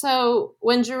 So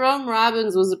when Jerome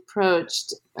Robbins was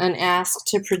approached and asked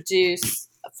to produce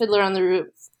Fiddler on the Roof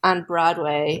on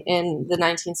Broadway in the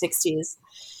 1960s,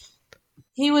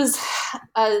 he was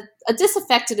a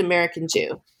disaffected American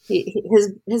Jew.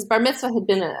 His bar mitzvah had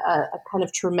been a kind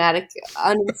of traumatic,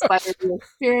 uninspiring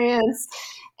experience,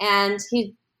 and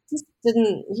he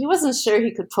wasn't sure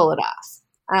he could pull it off.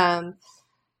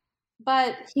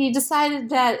 But he decided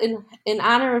that in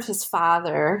honor of his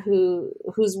father,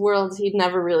 whose world he'd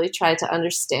never really tried to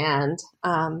understand,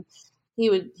 he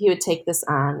would take this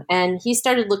on. And he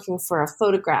started looking for a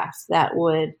photograph that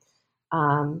would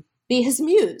be his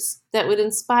muse, that would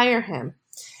inspire him.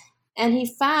 And he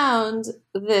found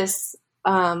this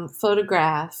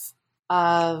photograph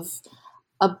of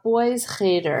a boys'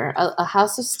 cheder, a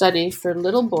house of study for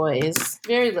little boys,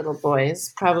 very little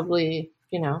boys, probably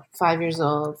 5 years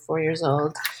old, 4 years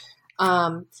old,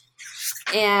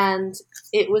 and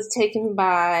it was taken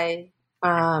by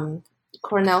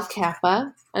Cornell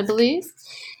Kappa, I believe,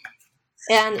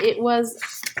 and it was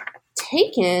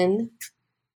taken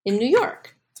in New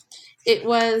York. It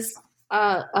was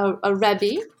a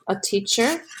Rebbe, a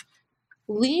teacher,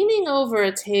 leaning over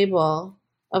a table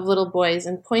of little boys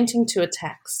and pointing to a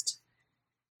text.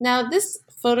 Now, this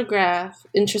photograph,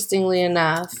 interestingly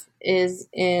enough, is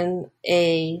in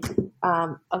a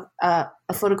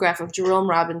photograph of Jerome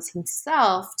Robbins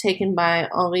himself, taken by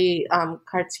Henri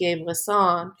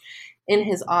Cartier-Bresson in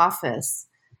his office.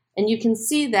 And you can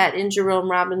see that in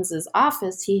Jerome Robbins's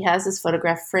office, he has his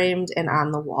photograph framed and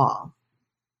on the wall.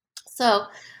 So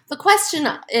the question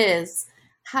is,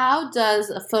 how does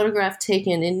a photograph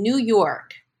taken in New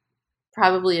York,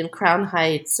 probably in Crown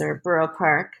Heights or Borough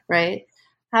Park, right?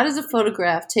 How does a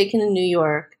photograph taken in New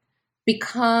York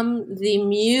become the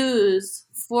muse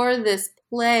for this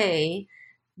play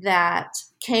that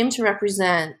came to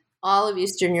represent all of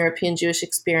Eastern European Jewish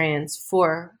experience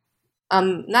for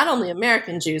not only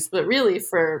American Jews, but really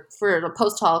for the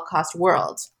post-Holocaust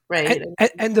world, right?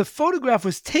 And the photograph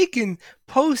was taken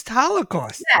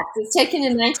post-Holocaust. Yes, it was taken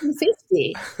in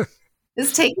 1950.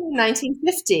 It's taken in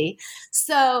 1950.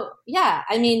 So, yeah,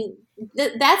 I mean,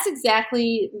 that's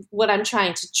exactly what I'm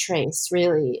trying to trace,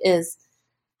 really, is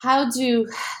how do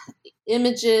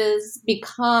images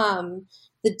become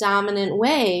the dominant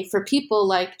way for people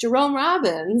like Jerome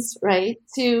Robbins, right,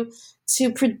 to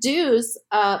produce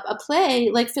a play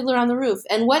like Fiddler on the Roof.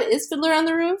 And what is Fiddler on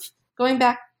the Roof? Going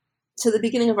back to the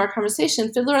beginning of our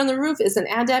conversation, Fiddler on the Roof is an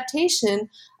adaptation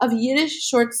of Yiddish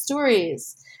short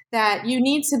stories that you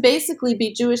need to basically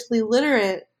be Jewishly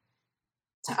literate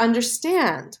to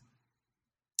understand.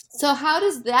 So how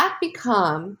does that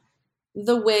become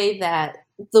the way that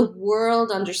the world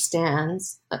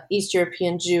understands East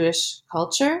European Jewish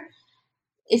culture?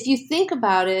 If you think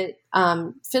about it,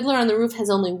 Fiddler on the Roof has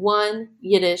only one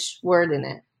Yiddish word in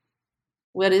it.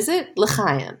 What is it?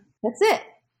 L'chaim. That's it.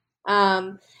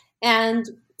 And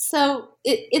So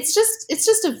it's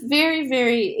just a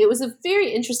it was a very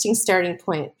interesting starting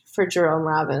point for Jerome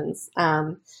Robbins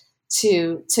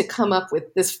to come up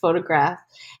with this photograph.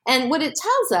 And what it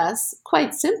tells us,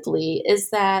 quite simply,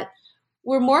 is that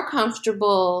we're more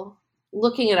comfortable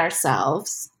looking at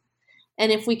ourselves.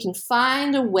 And if we can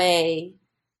find a way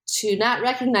to not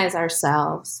recognize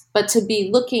ourselves, but to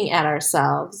be looking at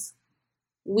ourselves,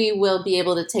 we will be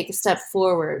able to take a step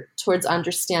forward towards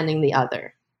understanding the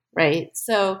other, right?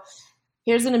 So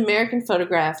here's an American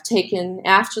photograph taken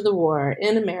after the war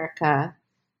in America,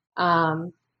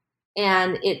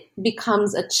 and it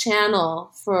becomes a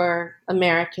channel for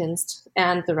Americans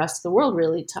and the rest of the world,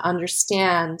 really, to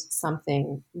understand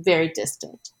something very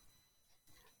distant.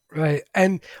 Right.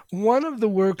 And one of the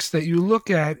works that you look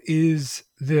at is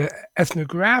the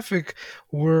ethnographic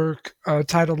work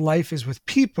titled Life is with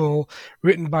People,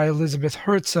 written by Elizabeth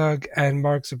Herzog and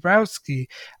Mark Zabrowski,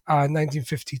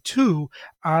 1952.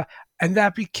 And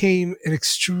that became an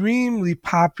extremely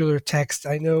popular text.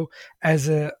 I know as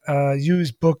a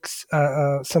used books,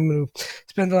 someone who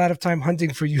spends a lot of time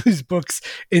hunting for used books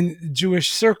in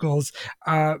Jewish circles,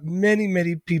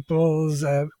 many people's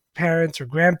parents or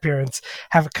grandparents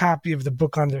have a copy of the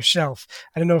book on their shelf.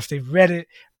 I don't know if they've read it,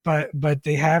 but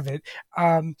they have it.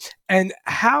 And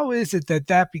how is it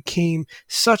that became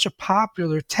such a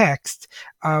popular text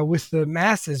with the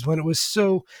masses when it was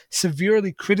so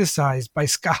severely criticized by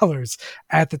scholars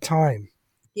at the time?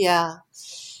 Yeah.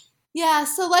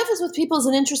 So Life is with People is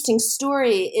an interesting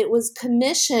story. It was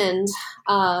commissioned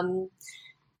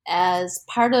as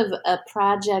part of a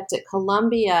project at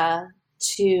Columbia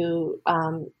to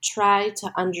try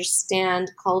to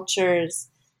understand cultures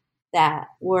that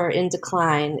were in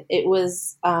decline. It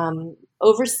was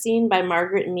overseen by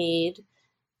Margaret Mead,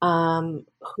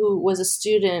 who was a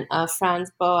student of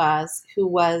Franz Boas, who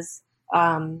was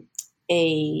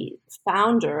a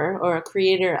founder or a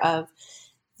creator of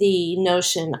the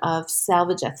notion of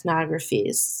salvage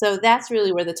ethnographies. So that's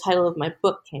really where the title of my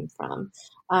book came from.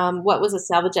 What was a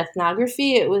salvage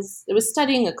ethnography? It was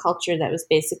studying a culture that was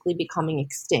basically becoming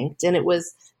extinct, and it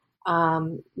was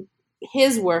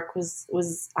his work was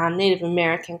on Native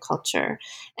American culture.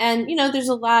 And there's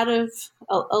a lot of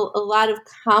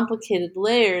complicated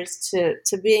layers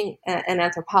to being an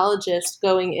anthropologist,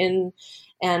 going in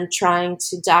and trying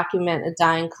to document a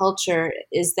dying culture.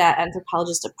 Is that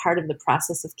anthropologist a part of the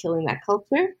process of killing that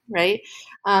culture, right?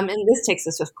 And this takes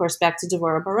us, of course, back to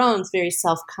Devorah Baron's very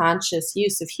self-conscious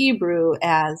use of Hebrew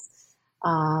as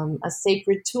a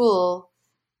sacred tool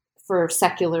for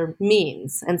secular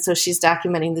means. And so she's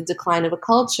documenting the decline of a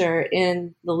culture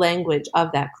in the language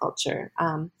of that culture.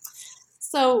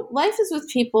 So Life is with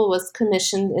People was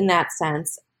commissioned in that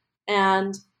sense.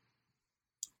 And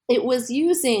it was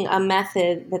using a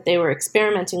method that they were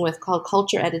experimenting with called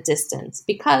culture at a distance,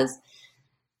 because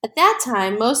at that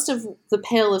time, most of the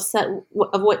Pale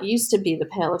of what used to be the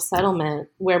Pale of Settlement,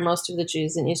 where most of the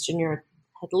Jews in Eastern Europe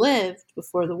had lived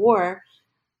before the war,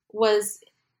 was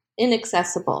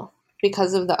inaccessible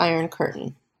because of the Iron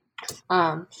Curtain.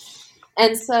 And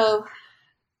so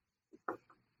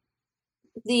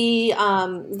the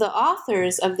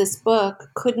authors of this book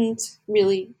couldn't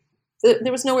really,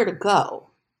 there was nowhere to go.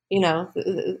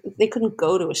 They couldn't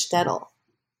go to a shtetl.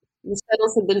 The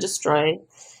shtetls had been destroyed,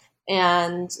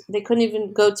 and they couldn't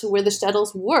even go to where the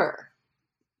shtetls were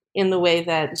in the way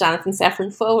that Jonathan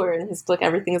Safran Foer in his book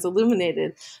Everything is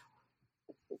Illuminated,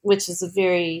 which is a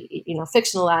very,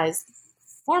 fictionalized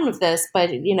form of this, but,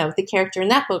 the character in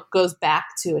that book goes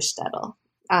back to a shtetl,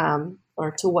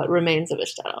 or to what remains of a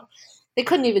shtetl. They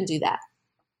couldn't even do that.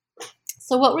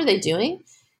 So what were they doing?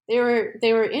 They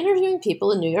were interviewing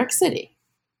people in New York City.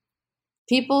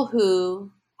 People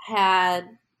who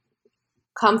had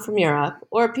come from Europe,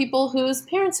 or people whose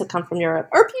parents had come from Europe,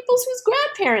 or people whose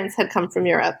grandparents had come from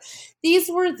Europe. These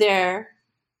were their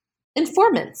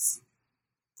informants.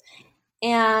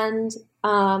 And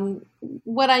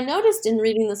what I noticed in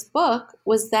reading this book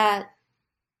was that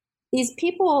these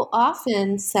people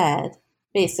often said,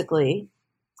 basically,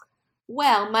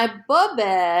 well, my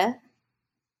bubbe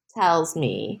tells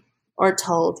me, or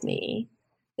told me,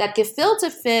 that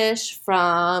gefilte fish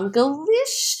from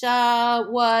Galicia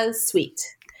was sweet,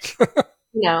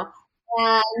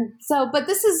 and so, but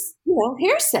this is,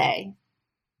 hearsay.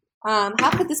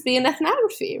 How could this be an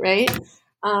ethnography, right?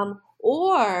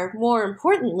 Or more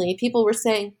importantly, people were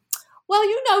saying, well,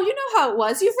 you know how it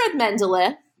was. You've read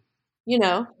Mendele, or, you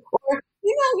know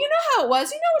how it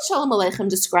was. You know what Shalom Aleichem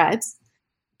describes.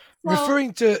 So,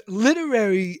 referring to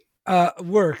literary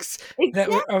works that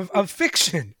were of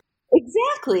fiction.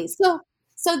 Exactly. So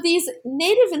these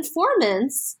native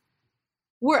informants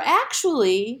were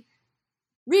actually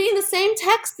reading the same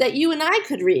text that you and I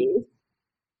could read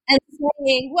and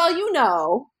saying, well, you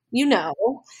know.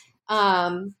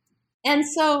 And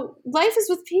so Life is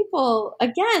with People,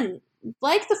 again,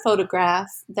 like the photograph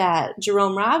that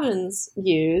Jerome Robbins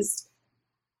used,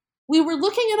 we were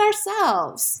looking at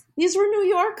ourselves. These were New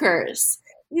Yorkers.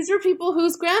 These were people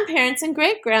whose grandparents and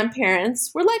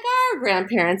great-grandparents were like our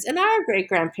grandparents and our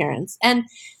great-grandparents. And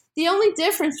the only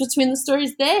difference between the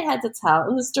stories they had to tell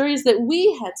and the stories that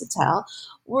we had to tell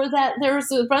were that there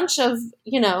was a bunch of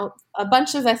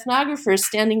ethnographers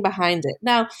standing behind it.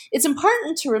 Now, it's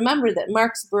important to remember that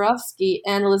Mark Zborowski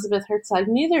and Elizabeth Herzog,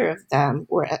 neither of them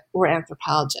were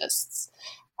anthropologists.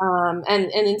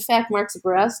 And in fact, Mark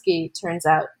Zborowski turns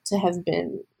out to have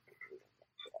been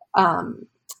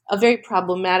a very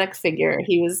problematic figure.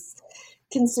 He was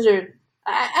considered,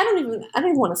 I don't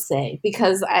even want to say,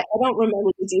 because I don't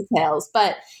remember the details,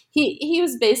 but he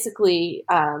was basically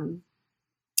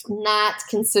not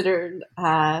considered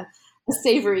a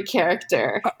savory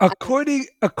character. According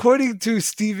to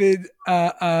Stephen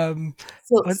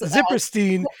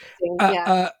Zipperstein,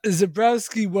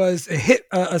 Zborowski was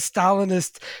a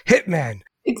Stalinist hitman.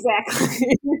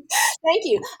 Exactly. Thank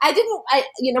you.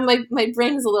 My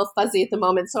brain is a little fuzzy at the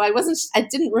moment, so I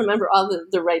didn't remember all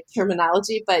the right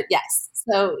terminology, but yes.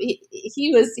 So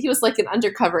he was like an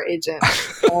undercover agent.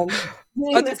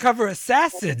 Undercover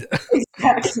assassin.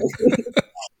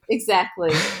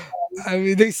 Exactly. I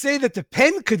mean, they say that the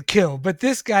pen could kill, but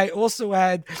this guy also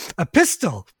had a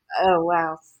pistol. Oh,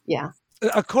 wow. Yeah.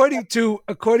 According to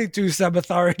some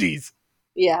authorities.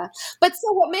 Yeah. But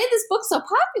so what made this book so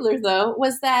popular, though,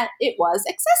 was that it was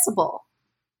accessible.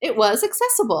 It was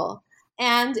accessible.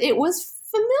 And it was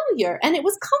familiar. And it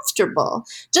was comfortable.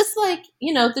 Just like,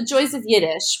 The Joys of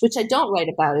Yiddish, which I don't write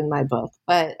about in my book,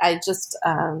 but I just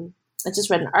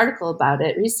read an article about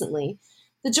it recently.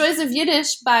 The Joys of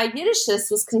Yiddish by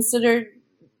Yiddishists was considered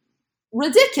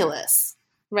ridiculous,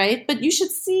 right? But you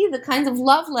should see the kinds of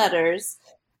love letters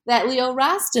that Leo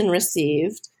Rostin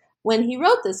received when he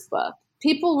wrote this book.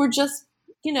 People were just,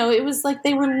 it was like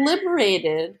they were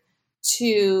liberated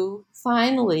to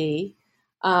finally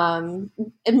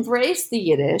embrace the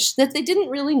Yiddish that they didn't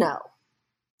really know,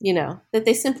 that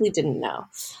they simply didn't know.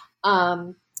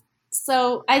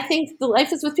 So I think the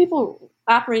Life is with People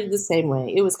operated the same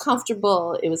way. It was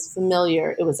comfortable, it was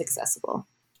familiar, it was accessible.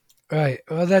 Right.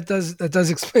 Well, that does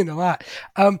explain a lot.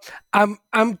 I'm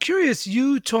curious.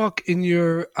 You talk in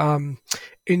your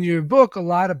book a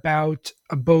lot about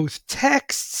both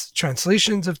texts,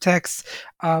 translations of texts,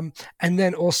 and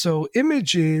then also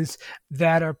images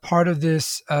that are part of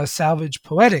this salvage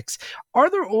poetics. Are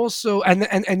there also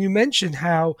and you mentioned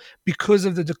how because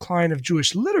of the decline of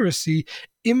Jewish literacy,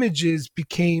 images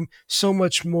became so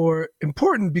much more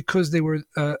important because they were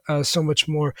so much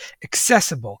more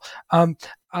accessible.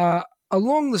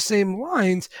 Along the same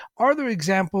lines, are there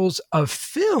examples of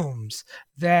films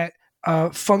that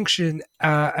function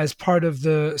as part of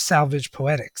the salvage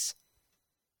poetics?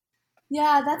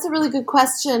 Yeah, that's a really good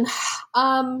question.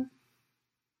 Well,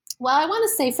 I want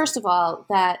to say, first of all,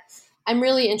 that I'm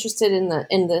really interested in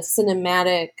the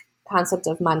cinematic concept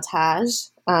of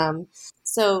montage.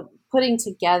 So putting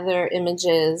together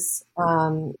images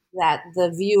that the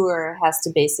viewer has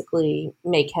to basically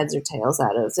make heads or tails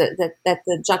out of, that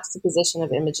the juxtaposition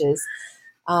of images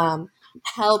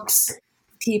helps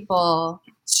people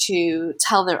to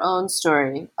tell their own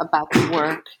story about the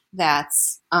work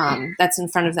that's in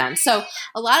front of them. So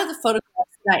a lot of the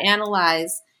photographs that I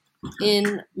analyze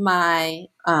in my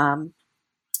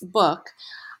book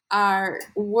are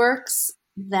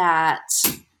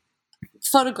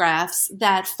photographs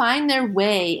that find their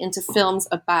way into films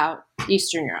about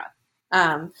Eastern Europe.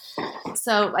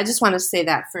 So I just want to say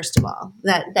that, first of all,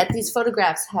 that these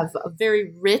photographs have a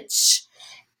very rich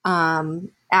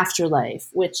afterlife,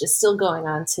 which is still going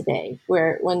on today,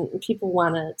 where when people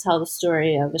want to tell the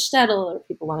story of a shtetl, or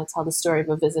people want to tell the story of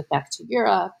a visit back to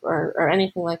Europe, or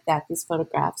anything like that, these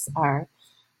photographs are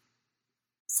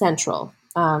central.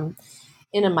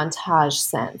 In a montage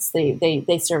sense,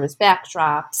 they serve as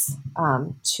backdrops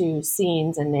to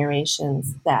scenes and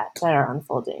narrations that are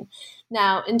unfolding.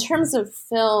 Now, in terms of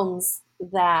films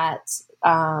that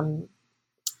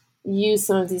use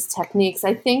some of these techniques,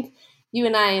 I think you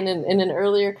and I, in an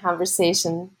earlier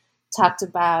conversation, talked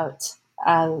about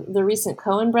the recent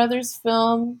Coen Brothers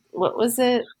film. What was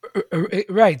it?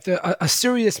 Right, A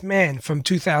Serious Man from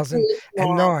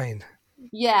 2009.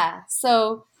 Yeah.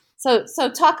 So So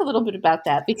talk a little bit about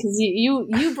that, because you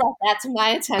brought that to my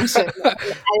attention. I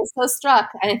was so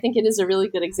struck, and I think it is a really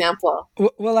good example.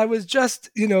 Well, I was just,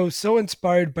 so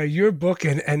inspired by your book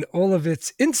and all of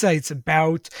its insights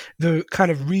about the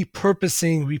kind of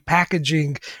repurposing,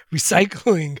 repackaging,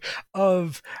 recycling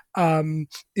of,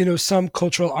 some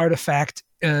cultural artifact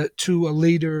to a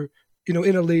later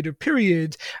in a later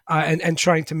period, and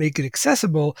trying to make it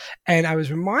accessible. And I was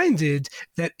reminded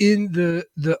that in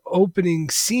the opening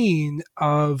scene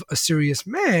of A Serious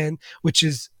Man, which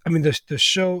is, the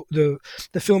show, the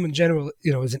film in general,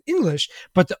 is in English,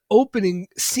 but the opening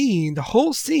scene, the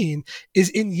whole scene is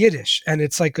in Yiddish, and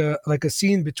it's like a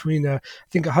scene between I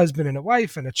think a husband and a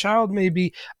wife and a child,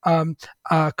 maybe,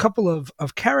 a couple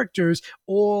of characters,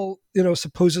 all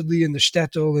supposedly in the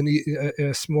shtetl, in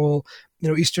a small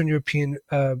Eastern European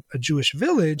a Jewish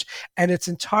village, and it's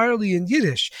entirely in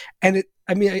Yiddish. And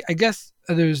I guess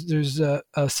there's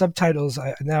subtitles.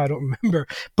 Now I don't remember,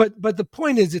 but the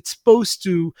point is, it's supposed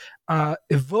to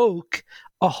evoke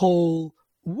a whole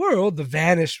world, the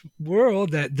vanished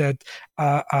world that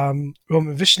Roman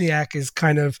Vishniak is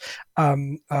kind of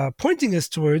pointing us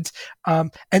towards,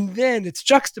 and then it's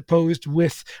juxtaposed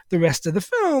with the rest of the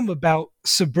film about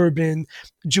suburban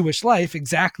Jewish life,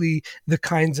 exactly the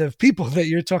kinds of people that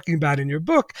you're talking about in your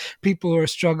book, people who are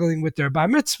struggling with their bar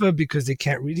mitzvah because they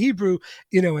can't read Hebrew,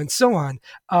 and so on.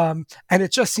 And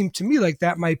it just seemed to me like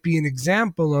that might be an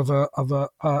example of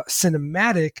a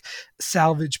cinematic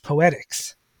salvage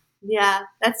poetics. Yeah,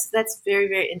 that's very,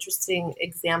 very interesting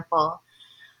example.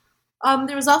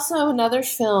 There was also another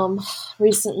film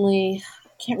recently. I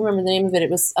can't remember the name of it. It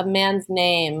was A Man's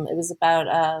Name. It was about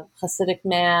a Hasidic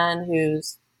man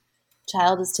whose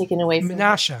child is taken away from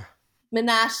Menashe.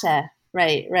 Menashe,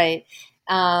 right.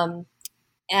 And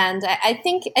I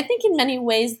think in many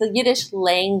ways the Yiddish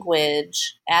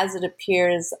language, as it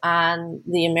appears on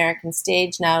the American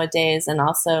stage nowadays, and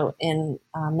also in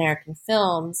American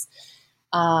films,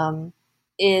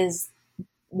 is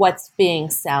what's being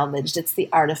salvaged. It's the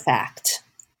artifact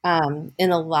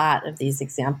in a lot of these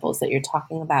examples that you're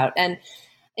talking about. And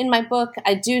in my book,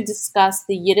 I do discuss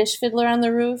the Yiddish Fiddler on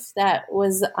the Roof that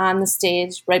was on the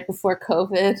stage right before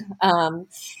COVID,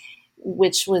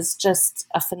 which was just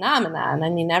a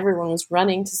phenomenon. Everyone was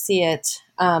running to see it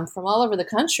from all over the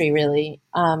country, really.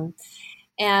 And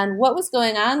what was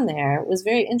going on there was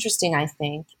very interesting, I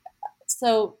think.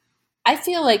 So I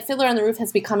feel like Fiddler on the Roof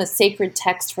has become a sacred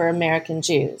text for American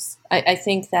Jews. I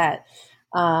think that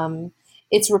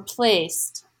it's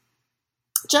replaced,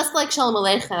 just like Shalom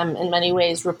Aleichem in many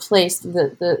ways replaced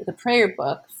the prayer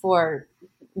book for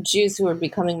Jews who are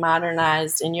becoming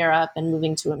modernized in Europe and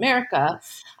moving to America.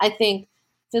 I think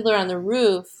Fiddler on the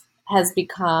Roof has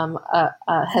become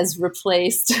has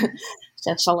replaced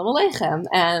Shalom Aleichem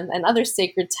and other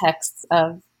sacred texts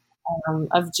of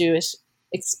Jewish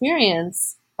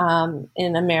experience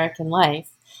in American life.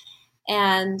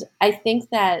 And I think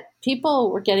that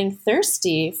people were getting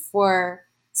thirsty for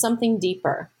something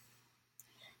deeper.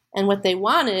 And what they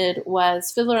wanted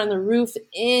was Fiddler on the Roof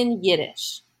in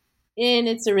Yiddish, in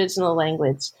its original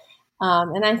language.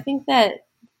 And I think that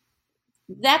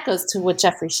goes to what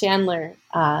Jeffrey Chandler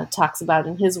talks about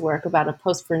in his work about a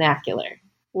post-vernacular,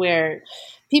 where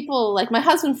people like my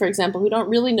husband, for example, who don't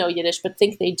really know Yiddish but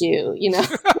think they do,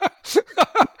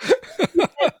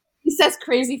 He says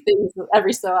crazy things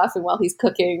every so often while he's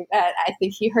cooking that I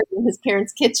think he heard in his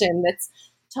parents' kitchen that's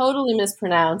totally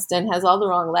mispronounced and has all the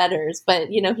wrong letters. But,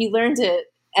 he learned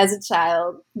it as a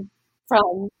child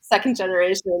from second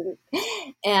generation,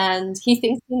 and he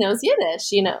thinks he knows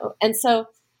Yiddish, And so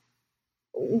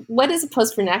what is a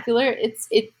post-vernacular?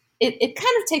 It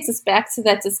kind of takes us back to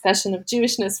that discussion of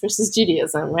Jewishness versus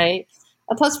Judaism, right?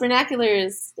 A post-vernacular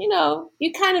is, you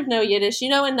kind of know Yiddish, you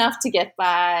know enough to get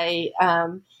by.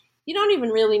 You don't even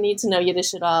really need to know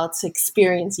Yiddish at all to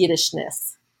experience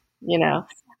Yiddishness,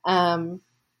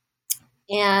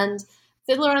 And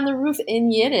Fiddler on the Roof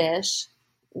in Yiddish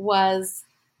was,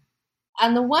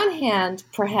 on the one hand,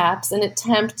 perhaps an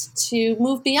attempt to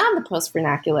move beyond the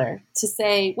post-vernacular, to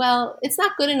say, well, it's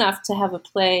not good enough to have a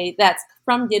play that's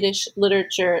from Yiddish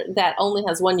literature that only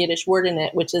has one Yiddish word in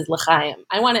it, which is l'chaim.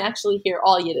 I want to actually hear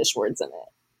all Yiddish words in it.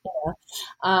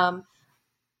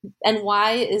 And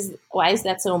why is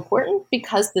that so important?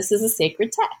 Because this is a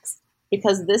sacred text.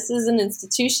 Because this is an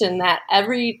institution that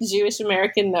every Jewish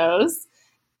American knows,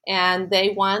 and they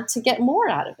want to get more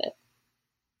out of it.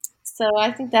 So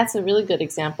I think that's a really good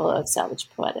example of salvage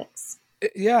poetics.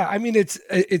 Yeah,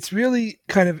 it's really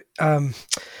kind of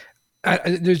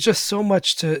there's just so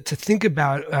much to think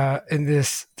about in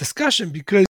this discussion,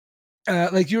 because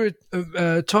like you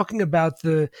were talking about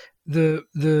the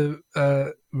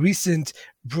recent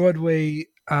Broadway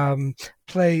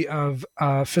play of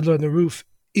Fiddler on the Roof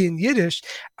in Yiddish,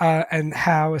 and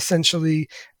how essentially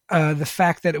the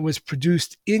fact that it was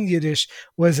produced in Yiddish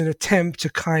was an attempt to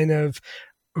kind of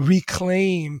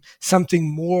reclaim something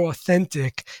more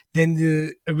authentic than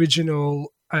the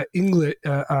original English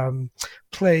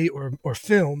play or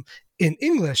film in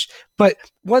English. But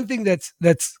one thing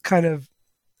that's kind of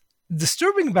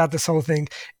disturbing about this whole thing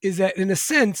is that, in a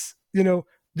sense,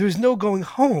 there's no going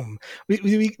home. We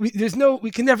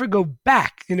can never go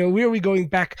back. Where are we going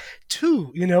back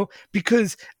to?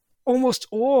 Because almost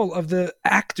all of the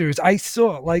actors I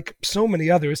saw, like so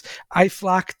many others, I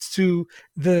flocked to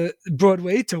the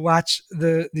Broadway to watch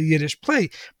the Yiddish play.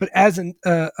 But as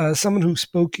someone who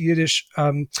spoke Yiddish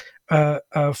from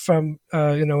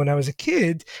when I was a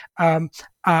kid, I'm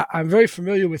very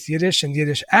familiar with Yiddish and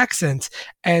Yiddish accents,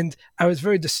 and I was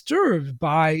very disturbed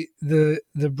by the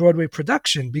Broadway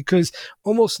production because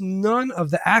almost none of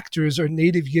the actors are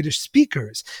native Yiddish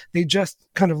speakers. They just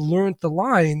kind of learned the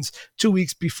lines 2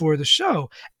 weeks before the show,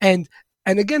 and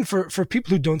again, for people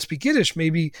who don't speak Yiddish,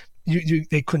 maybe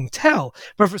they couldn't tell,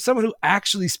 but for someone who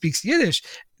actually speaks Yiddish,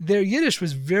 their Yiddish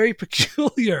was very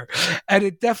peculiar, and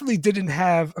it definitely didn't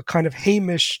have a kind of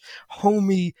Hamish,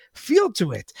 homey feel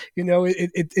to it.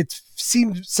 It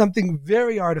seemed something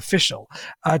very artificial,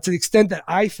 to the extent that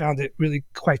I found it really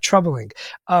quite troubling.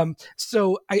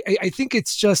 So I think it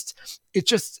just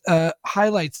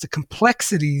highlights the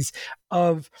complexities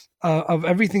of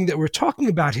everything that we're talking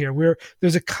about here, where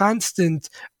there's a constant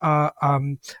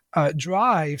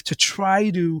drive to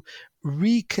try to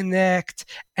reconnect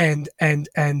and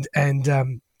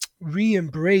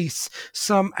re-embrace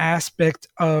some aspect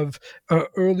of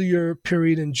earlier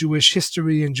period in Jewish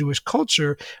history and Jewish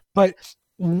culture, but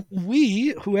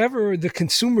whoever the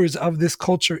consumers of this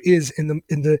culture is in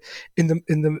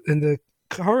the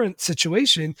current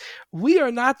situation, we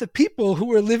are not the people who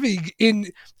were living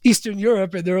in Eastern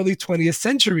Europe in the early 20th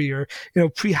century or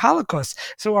pre-Holocaust.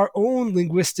 So our own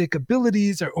linguistic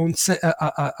abilities, our own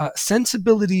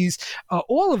sensibilities,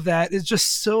 all of that is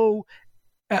just so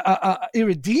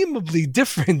irredeemably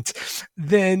different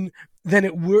than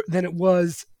it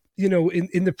was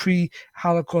in the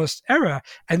pre-Holocaust era,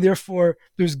 and therefore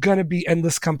there's going to be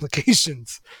endless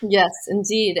complications. Yes,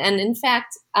 indeed. And in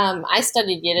fact, I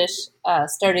studied Yiddish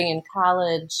starting in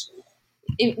college.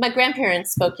 My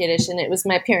grandparents spoke Yiddish, and it was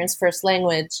my parents' first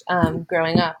language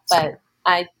growing up, but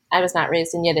I was not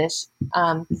raised in Yiddish.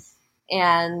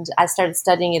 And I started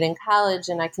studying it in college,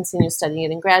 and I continued studying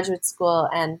it in graduate school,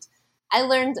 and I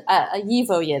learned a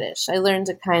Yivo Yiddish. I learned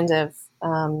a kind of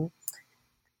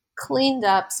cleaned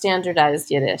up,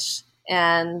 standardized Yiddish.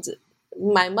 And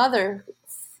my mother,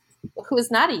 who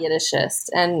is not a Yiddishist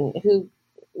and who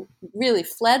really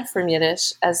fled from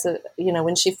Yiddish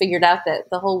when she figured out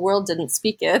that the whole world didn't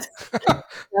speak it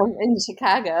in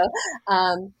Chicago,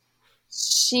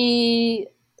 she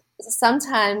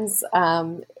sometimes,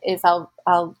 if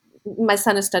my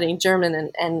son is studying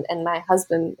German and my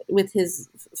husband with his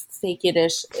fake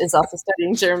Yiddish is also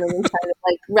studying German and trying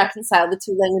to reconcile the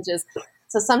two languages.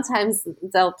 So sometimes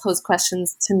they'll pose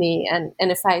questions to me, and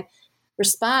if I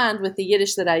respond with the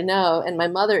Yiddish that I know and my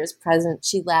mother is present,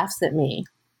 she laughs at me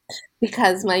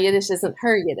because my Yiddish isn't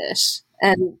her Yiddish.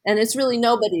 And it's really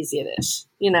nobody's Yiddish,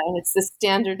 it's the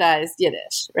standardized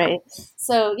Yiddish, right?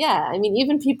 So yeah, I mean,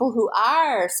 even people who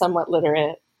are somewhat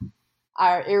literate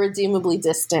are irredeemably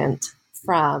distant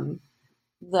from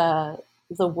the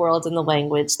world and the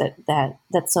language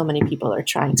that so many people are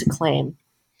trying to claim.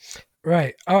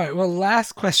 Right. All right. Well,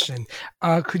 last question.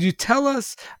 Could you tell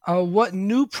us what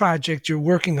new project you're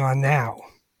working on now?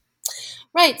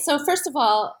 Right. So first of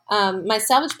all, my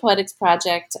Salvage Poetics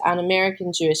project on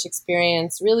American Jewish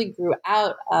experience really grew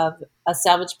out of a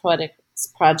Salvage Poetics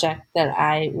project that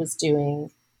I was doing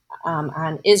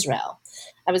on Israel.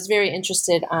 I was very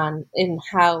interested in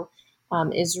how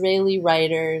Israeli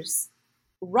writers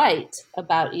write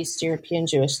about East European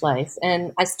Jewish life.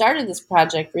 And I started this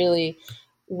project really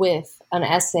with an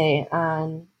essay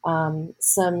on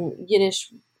some Yiddish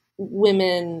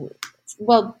women,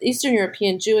 Eastern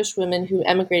European Jewish women who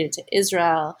emigrated to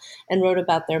Israel and wrote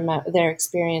about their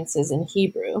experiences in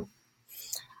Hebrew.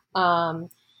 And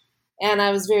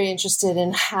I was very interested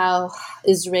in how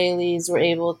Israelis were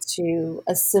able to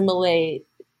assimilate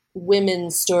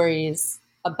women's stories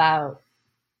about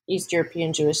East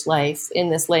European Jewish life in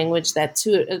this language that,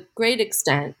 to a great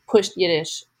extent, pushed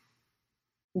Yiddish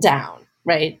down.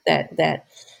 Right, that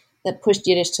pushed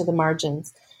Yiddish to the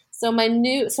margins. So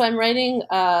I'm writing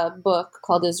a book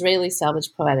called Israeli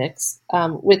Salvage Poetics,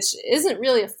 which isn't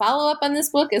really a follow-up on this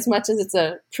book as much as it's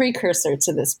a precursor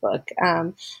to this book.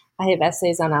 I have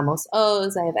essays on Amos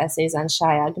Oz. I have essays on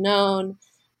Shai Agnon,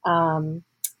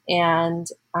 and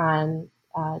on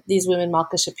these women,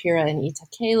 Malka Shapira and Ita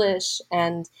Kalish,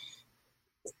 and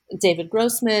David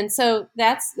Grossman. So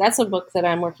that's a book that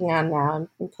I'm working on now.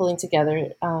 I'm pulling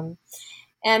together. And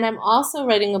I'm also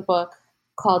writing a book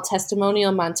called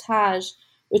Testimonial Montage,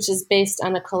 which is based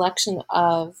on a collection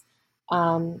of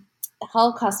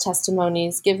Holocaust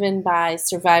testimonies given by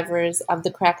survivors of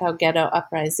the Krakow Ghetto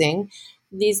Uprising.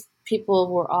 These people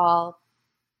were all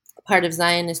part of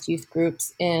Zionist youth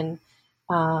groups in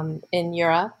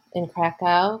Europe, in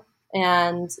Krakow,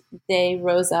 and they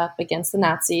rose up against the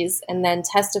Nazis and then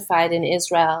testified in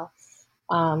Israel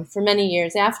for many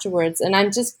years afterwards. And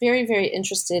I'm just very, very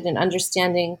interested in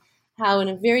understanding how in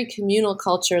a very communal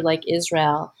culture like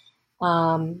Israel,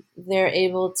 they're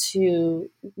able to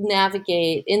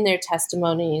navigate in their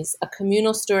testimonies a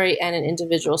communal story and an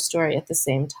individual story at the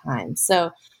same time.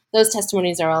 So those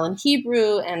testimonies are all in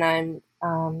Hebrew, and I'm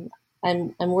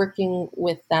working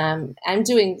with them. I'm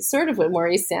doing sort of what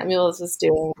Maurice Samuels was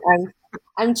doing.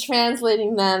 I'm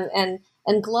translating them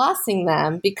and glossing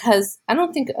them, because I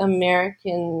don't think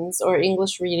Americans or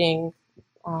English reading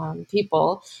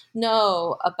people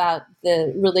know about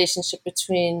the relationship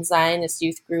between Zionist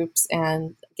youth groups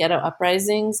and ghetto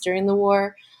uprisings during the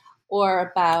war, or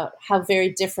about how very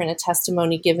different a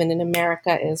testimony given in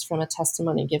America is from a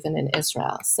testimony given in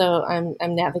Israel. So I'm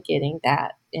navigating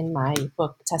that in my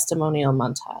book, Testimonial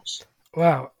Montage.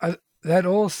 Wow. That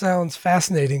all sounds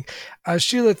fascinating.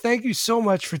 Sheila, thank you so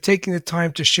much for taking the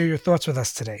time to share your thoughts with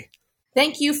us today.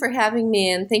 Thank you for having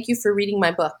me, and thank you for reading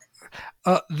my book.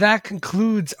 That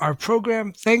concludes our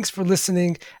program. Thanks for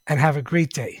listening, and have a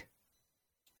great day.